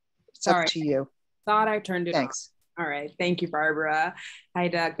 it's sorry. up to you. Thought I turned it Thanks. on. All right. Thank you, Barbara. Hi,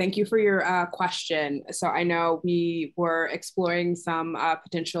 Doug. Thank you for your question. So I know we were exploring some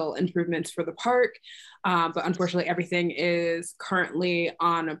potential improvements for the park, but unfortunately everything is currently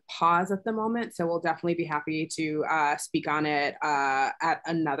on a pause at the moment. So we'll definitely be happy to speak on it at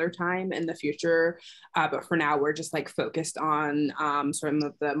another time in the future. But for now, we're just like focused on some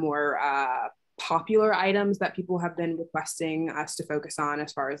of the more popular items that people have been requesting us to focus on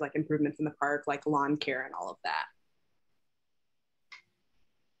as far as like improvements in the park, like lawn care and all of that.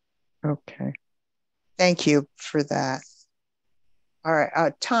 Okay. Thank you for that. All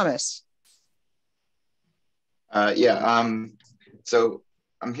right, Thomas. So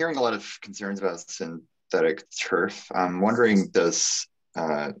I'm hearing a lot of concerns about synthetic turf. I'm wondering, is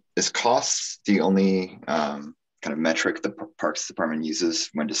cost the only kind of metric the Parks Department uses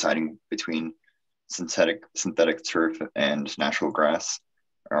when deciding between synthetic turf and natural grass,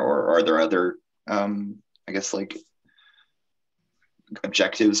 or are there other I guess like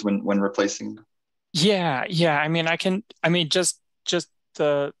objectives when replacing? Yeah. I mean, just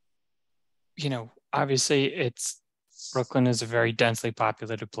the, you know, obviously Brooklyn is a very densely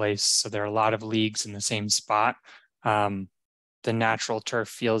populated place, so there are a lot of leagues in the same spot. The natural turf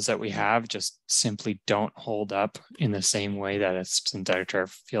fields that we have just simply don't hold up in the same way that a synthetic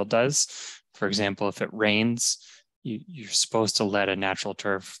turf field does. For example, if it rains, you're supposed to let a natural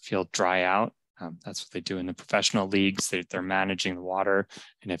turf field dry out. That's what they do in the professional leagues. They're managing the water.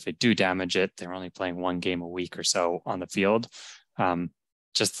 And if they do damage it, they're only playing one game a week or so on the field.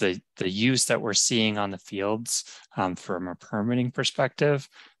 Just the use that we're seeing on the fields from a permitting perspective,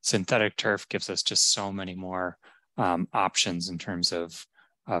 synthetic turf gives us just so many more options in terms of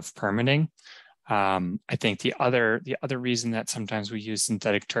permitting. I think the other reason that sometimes we use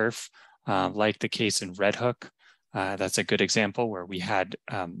synthetic turf, like the case in Red Hook, that's a good example where we had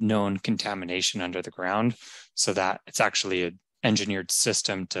known contamination under the ground, so that it's actually an engineered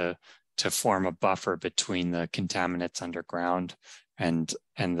system to form a buffer between the contaminants underground and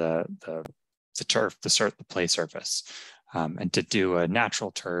the turf, the play surface. And to do a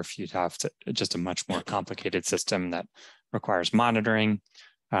natural turf, you'd have to just a much more complicated system that requires monitoring.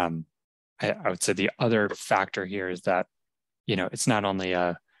 I would say the other factor here is that, you know, it's not only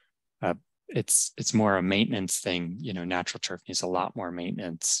it's more a maintenance thing. You know, natural turf needs a lot more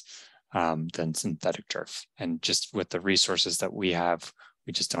maintenance than synthetic turf. And just with the resources that we have,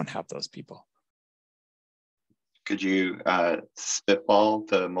 we just don't have those people. Could you spitball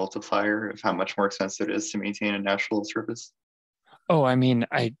the multiplier of how much more expensive it is to maintain a natural surface? Oh, I mean,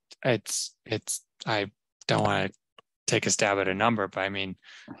 I don't want to take a stab at a number, but I mean,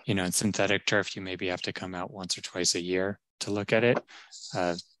 you know, in synthetic turf, you maybe have to come out once or twice a year to look at it.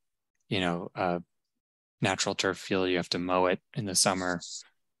 You know, natural turf field, you have to mow it in the summer,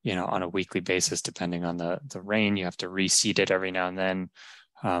 you know, on a weekly basis, depending on the rain. You have to reseed it every now and then.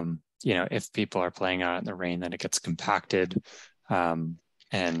 You know, if people are playing out in the rain, then it gets compacted, and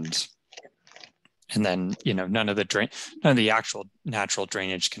then, you know, none of the actual natural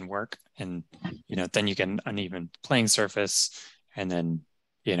drainage can work, and, you know, then you get an uneven playing surface, and then,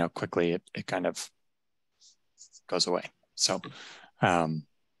 you know, quickly it kind of goes away. So,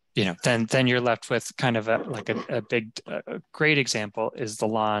 you know, then you're left with kind of a great example is the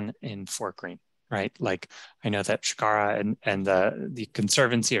lawn in Fort Greene. Right, like I know that Shakara and the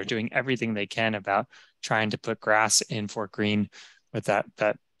Conservancy are doing everything they can about trying to put grass in Fort Greene, but that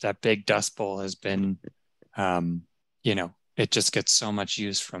big dust bowl has been, you know, it just gets so much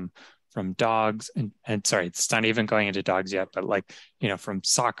use from dogs and sorry, it's not even going into dogs yet, but like, you know, from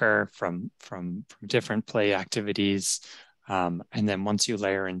soccer, from different play activities, and then once you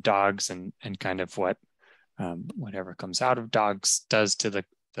layer in dogs and kind of what whatever comes out of dogs does to the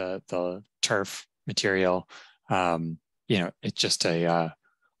turf material, you it's just a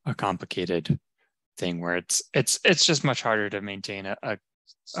complicated thing where it's just much harder to maintain a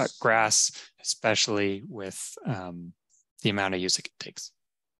grass, especially with the amount of use it takes.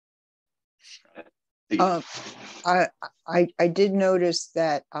 I did notice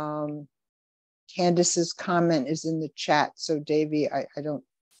that Candace's comment is in the chat. So Davey,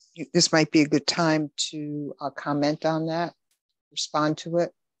 this might be a good time to comment on that, respond to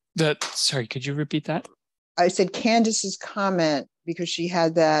it. Sorry, could you repeat that? I said Candace's comment because she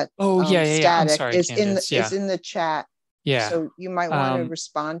had that. Static I'm sorry, is Candace. is in the chat. Yeah. So you might want to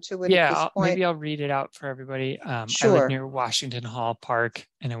respond to it. Yeah, at this point. maybe I'll read it out for everybody. Sure. I live near Washington Hall Park,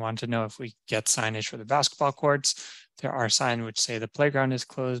 and I wanted to know if we get signage for the basketball courts. There are signs which say the playground is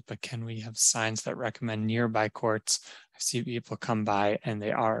closed, but can we have signs that recommend nearby courts? I see people come by and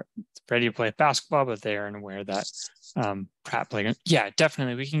they are ready to play basketball, but they aren't aware that Pratt Playground. Yeah,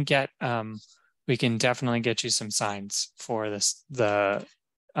 definitely. We can definitely get you some signs for this, for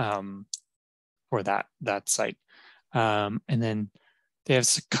that site. And then they have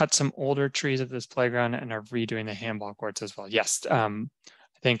cut some older trees at this playground and are redoing the handball courts as well. Yes, I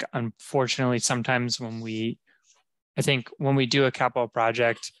think unfortunately sometimes when we do a capital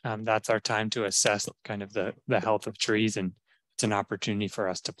project, that's our time to assess kind of the health of trees, and it's an opportunity for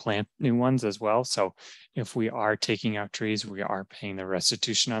us to plant new ones as well. So if we are taking out trees, we are paying the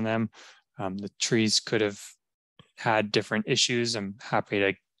restitution on them. The trees could have had different issues. I'm happy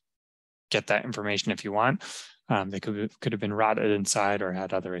to get that information if you want. They could have been rotted inside or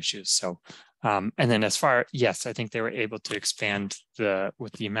had other issues. So, and then yes, I think they were able to expand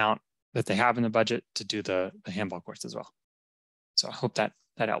with the amount that they have in the budget to do the handball courts as well. So I hope that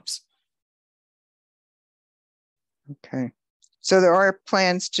helps. Okay. So there are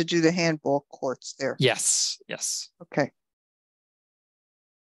plans to do the handball courts there. Yes. Okay.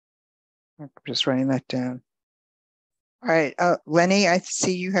 I'm just writing that down. All right, Lenny, I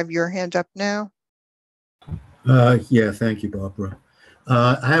see you have your hand up now. Yeah, thank you, Barbara.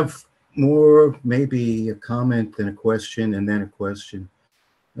 I have more maybe a comment than a question, and then a question.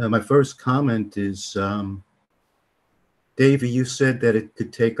 My first comment is, Davey, you said that it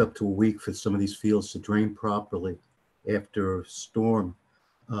could take up to a week for some of these fields to drain properly after a storm.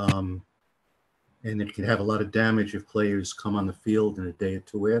 And it can have a lot of damage if players come on the field in a day or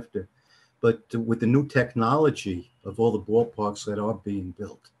two after. But with the new technology of all the ballparks that are being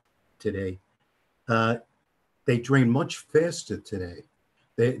built today, they drain much faster today.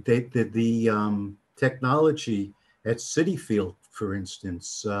 The technology at Citi Field, for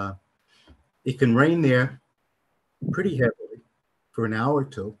instance, it can rain there pretty heavily for an hour or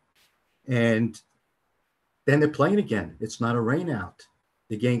two, and then they're playing again. It's not a rain out.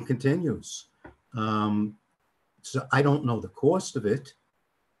 The game continues. So I don't know the cost of it.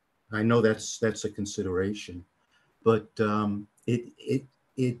 I know that's a consideration, but from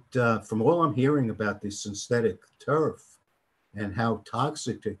all I'm hearing about this synthetic turf and how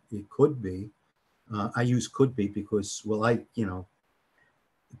toxic it could be, I use could be because, well, the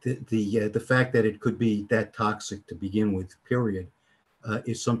fact that it could be that toxic to begin with, period,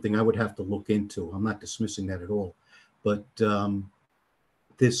 is something I would have to look into. I'm not dismissing that at all, but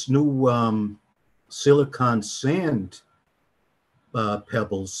this new silicon sand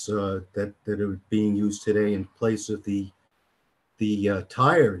pebbles that are being used today in place of the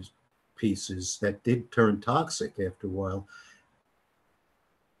tire pieces that did turn toxic after a while.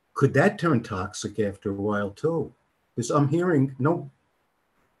 Could that turn toxic after a while too? Because I'm hearing,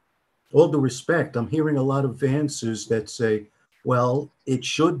 all due respect, I'm hearing a lot of answers that say, well, it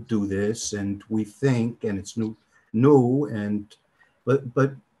should do this, and we think, and it's new, but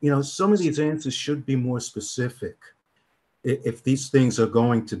some of these answers should be more specific. If these things are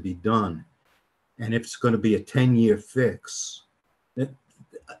going to be done, and if it's going to be a 10-year fix, and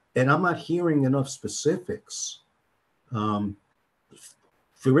I'm not hearing enough specifics.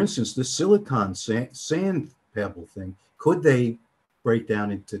 For instance, the silicon sand pebble thing, could they break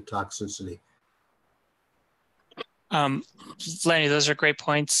down into toxicity? Lenny, those are great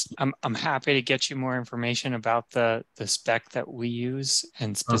points. I'm happy to get you more information about the spec that we use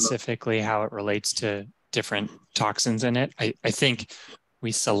and specifically how it relates to different toxins in it. I think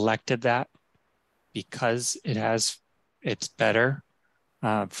we selected that because it's better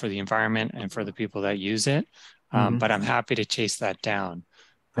for the environment and for the people that use it. But I'm happy to chase that down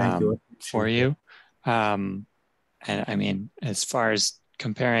for you. And I mean, as far as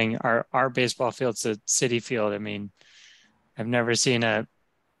comparing our baseball fields to Citi Field, I mean, I've never seen a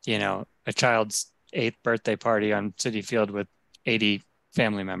child's 8th birthday party on Citi Field with 80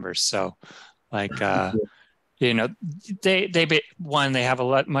 family members. So like, you know, they have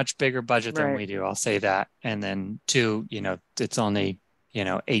a much bigger budget than we do. I'll say that. And then two, you know, it's only, you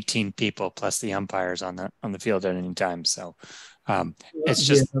know, 18 people plus the umpires on the field at any time. So it's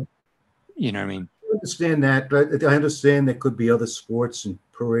just, you know what I mean? I understand that, but I understand there could be other sports and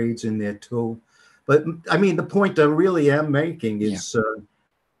parades in there too. But I mean, the point I really am making is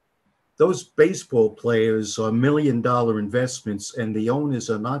those baseball players are $1 million investments, and the owners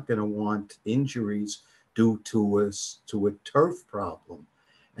are not going to want injuries due to a turf problem.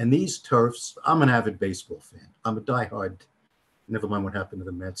 And these turfs, I'm an avid baseball fan. I'm a diehard. Never mind what happened to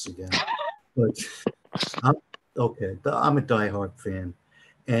the Mets again. But I'm a diehard fan.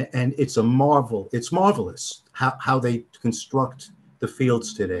 And it's a marvel. It's marvelous how they construct the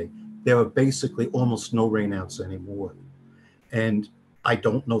fields today. There are basically almost no rainouts anymore. And I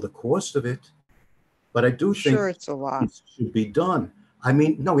don't know the cost of it, but I do think it's a lot. It should be done. I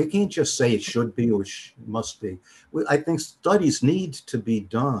mean, no, we can't just say it should be or must be. I think studies need to be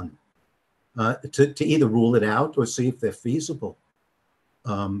done to either rule it out or see if they're feasible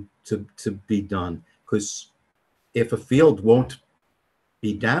to be done. Because if a field won't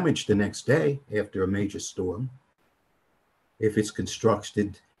be damaged the next day after a major storm, if it's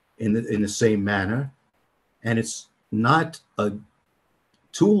constructed in the same manner, and it's not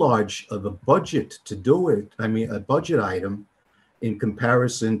too large of a budget to do it. I mean, a budget item in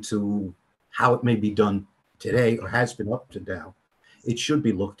comparison to how it may be done today or has been up to now, it should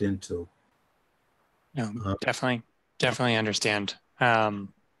be looked into. No, definitely understand.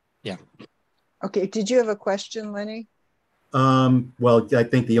 Yeah. Okay. Did you have a question, Lenny? Well, I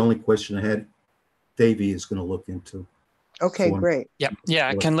think the only question I had, Davey is going to look into. Okay, great. Yeah,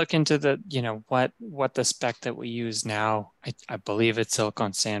 I can look into the, you know, what the spec that we use now. I believe it's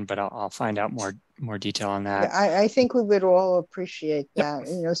silicon sand, but I'll find out more detail on that. Yeah, I think we would all appreciate that.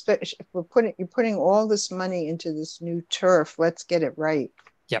 You know, especially if you're putting all this money into this new turf, let's get it right.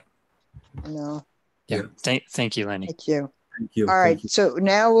 Yep. You know. Yeah. Thank you, Lenny. Thank you. Thank you. All right. So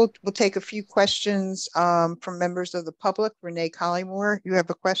now we'll take a few questions from members of the public. Renee Collymore, you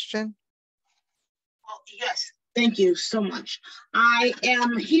have a question? Oh, yes. Thank you so much. I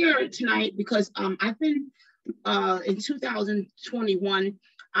am here tonight because I've been in 2021,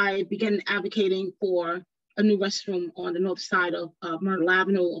 I began advocating for a new restroom on the north side of Myrtle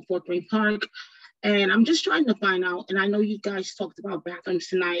Avenue or Fort Greene Park. And I'm just trying to find out, and I know you guys talked about bathrooms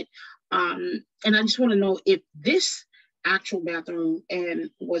tonight, and I just want to know if this actual bathroom and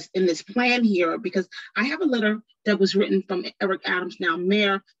was in this plan here, because I have a letter that was written from Eric Adams, now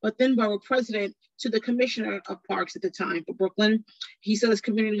mayor, but then borough president, to the commissioner of parks at the time for Brooklyn. He said, as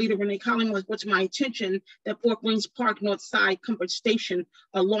community leader Renee Collins was brought to my attention that Fort Greene Park North Side Comfort Station,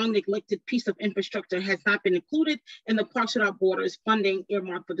 a long neglected piece of infrastructure, has not been included in the Parks Without Borders funding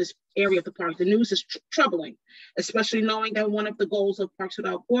earmarked for this area of the park. The news is troubling, especially knowing that one of the goals of Parks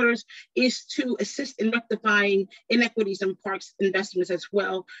Without Borders is to assist in rectifying inequities in parks investments, as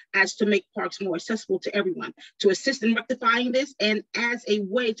well as to make parks more accessible to everyone. To assist in rectifying this, and as a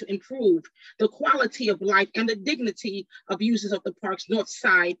way to improve the quality of life and the dignity of users of the park's north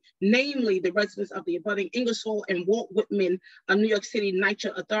side, namely the residents of the abutting Ingersoll and Walt Whitman, New York City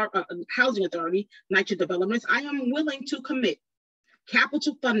Housing Authority, NYCHA developments, I am willing to commit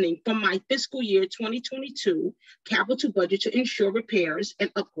capital funding from my fiscal year 2022 capital budget to ensure repairs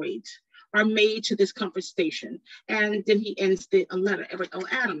and upgrades are made to this comfort station. And then he ends a letter, Eric L.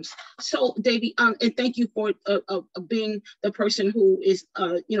 Adams. So, Davey, and thank you for being the person who is,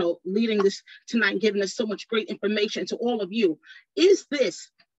 leading this tonight and giving us so much great information to all of you. Is this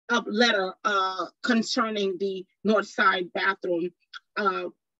a letter concerning the North Side bathroom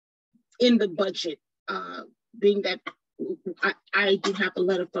in the budget, being that I do have a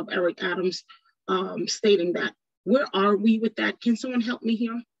letter from Eric Adams stating that? Where are we with that? Can someone help me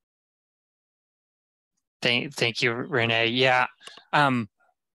here? Thank you, Renee. Yeah,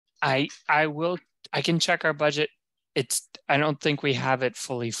 I can check our budget. I don't think we have it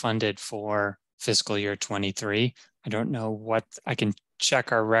fully funded for fiscal year 23. I don't know I can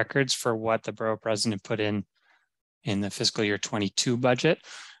check our records for what the borough president put in the fiscal year 22 budget.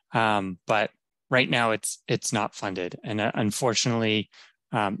 But right now it's not funded. And unfortunately,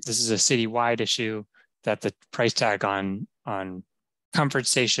 this is a citywide issue that the price tag on comfort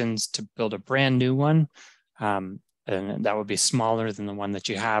stations to build a brand new one, and that would be smaller than the one that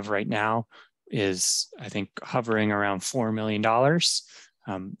you have right now, is I think hovering around $4 million.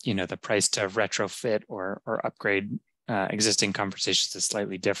 The price to retrofit or upgrade existing comfort stations is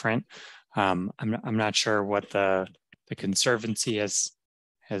slightly different. I'm not sure what the Conservancy has.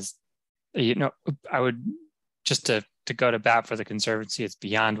 I would just to go to bat for the Conservancy. It's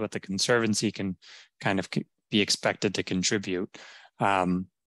beyond what the Conservancy can kind of be expected to contribute.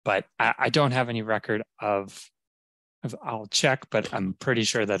 But I don't have any record of I'll check, but I'm pretty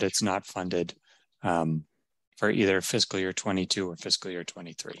sure that it's not funded for either fiscal year 22 or fiscal year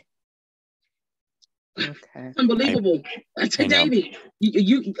 23. Okay. Unbelievable. Davey,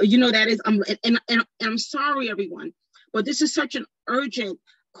 you know that is, and I'm sorry, everyone, but this is such an urgent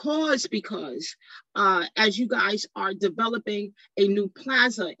cause because as you guys are developing a new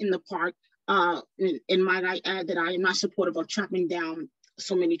plaza in the park, and might I add that I am not supportive of chopping down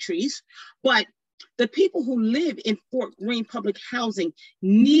so many trees, but the people who live in Fort Greene public housing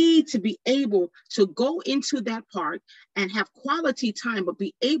need to be able to go into that park and have quality time, but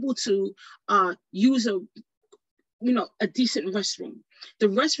be able to use a decent restroom. The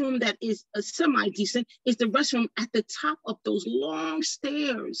restroom that is a semi-decent is the restroom at the top of those long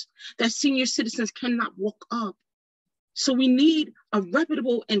stairs that senior citizens cannot walk up. So we need a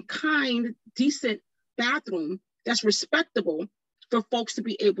reputable and kind, decent bathroom that's respectable for folks to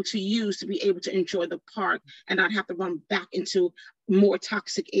be able to use, to be able to enjoy the park and not have to run back into more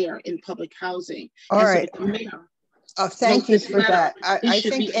toxic air in public housing. All right. So the mayor, thank you for that. I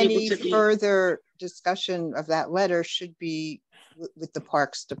should think be able any to be- further discussion of that letter should be with the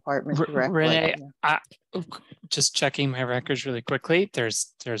Parks Department directly. Renee, just checking my records really quickly.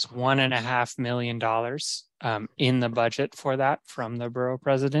 There's $1.5 million in the budget for that from the borough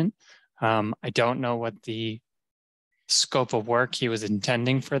president. I don't know what the scope of work he was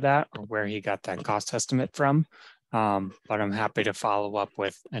intending for that or where he got that cost estimate from. But I'm happy to follow up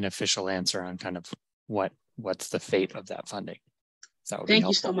with an official answer on kind of what's the fate of that funding. So that would Thank be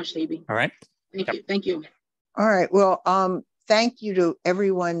you so much, Davey. All right. Thank you. Thank you. All right. Well, thank you to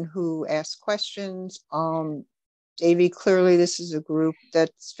everyone who asked questions. Davey, clearly this is a group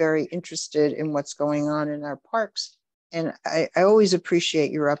that's very interested in what's going on in our parks. And I always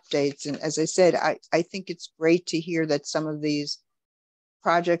appreciate your updates. And as I said, I think it's great to hear that some of these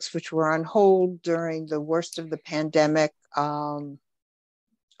projects which were on hold during the worst of the pandemic are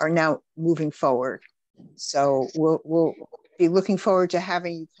now moving forward. So we'll be looking forward to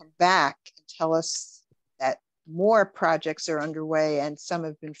having you come back and tell us that more projects are underway and some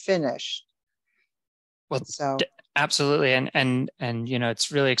have been finished. Well, so absolutely. And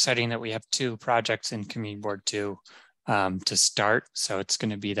it's really exciting that we have 2 projects in Community Board 2 to start. So it's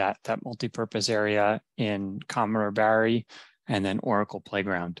going to be that multi-purpose area in Commodore Barry and then Oracle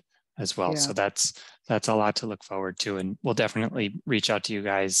Playground as well. Yeah. So that's a lot to look forward to. And we'll definitely reach out to you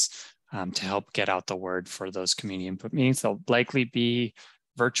guys to help get out the word for those community input meetings. They'll likely be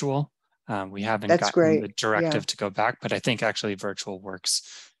virtual. We haven't gotten the directive to go back, but I think actually virtual works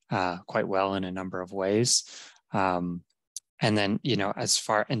quite well in a number of ways. And then,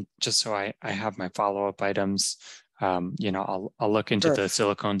 and just so I have my follow-up items, I'll look into the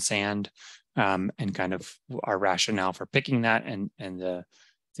silicone sand and kind of our rationale for picking that and the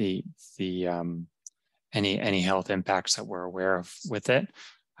any health impacts that we're aware of with it.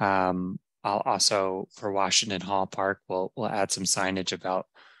 I'll also, for Washington Hall Park, we'll add some signage about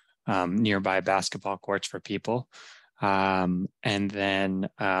nearby basketball courts for people. And then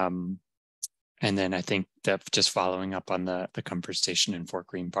I think that just following up on the comfort station in Fort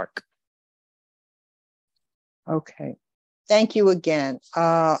Greene Park. Okay, thank you again.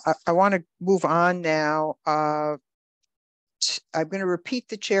 I want to move on now. I'm going to repeat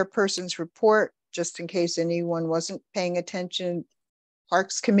the chairperson's report just in case anyone wasn't paying attention.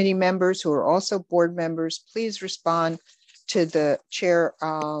 Parks Committee members who are also board members, please respond to the chair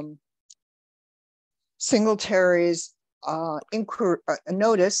Singletary's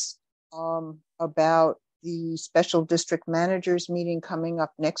notice about the special district managers meeting coming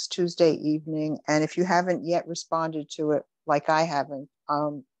up next Tuesday evening. And if you haven't yet responded to it, like I haven't,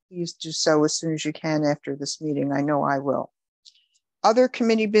 please do so as soon as you can after this meeting. I know I will. Other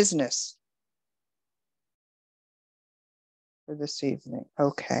committee business for this evening.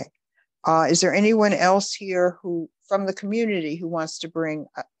 Okay. Is there anyone else here from the community who wants to bring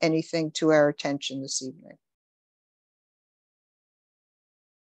anything to our attention this evening?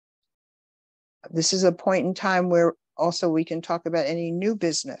 This is a point in time where also we can talk about any new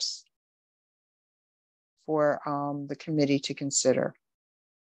business for the committee to consider.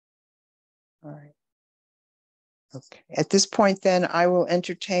 All right. Okay. At this point, then, I will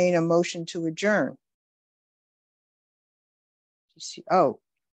entertain a motion to adjourn. Oh,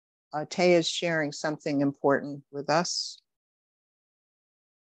 Taya's sharing something important with us.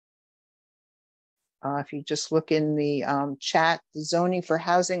 If you just look in the chat, the zoning for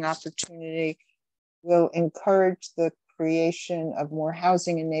housing opportunity will encourage the creation of more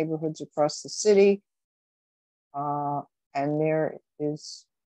housing in neighborhoods across the city. And is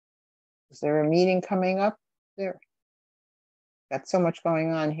there a meeting coming up there? Got so much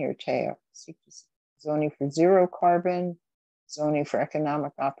going on here, Teo. Zoning for zero carbon, zoning for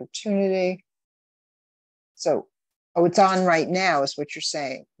economic opportunity. So, oh, it's on right now is what you're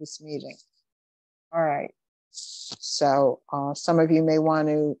saying, this meeting. All right. So some of you may want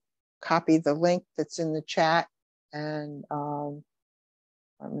to copy the link that's in the chat, and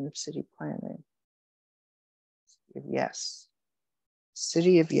Department of City Planning. Yes.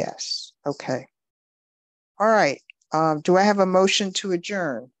 City of Yes. Okay. All right. Do I have a motion to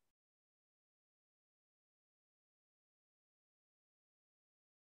adjourn?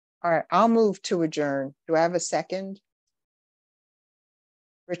 All right, I'll move to adjourn. Do I have a second?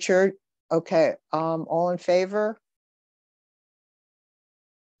 Richard? Okay, all in favor?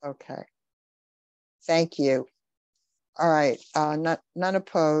 Okay. Thank you. All right, none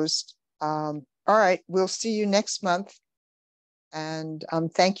opposed. All right, we'll see you next month. And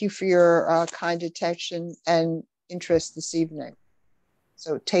thank you for your kind attention and interest this evening.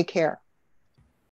 So take care.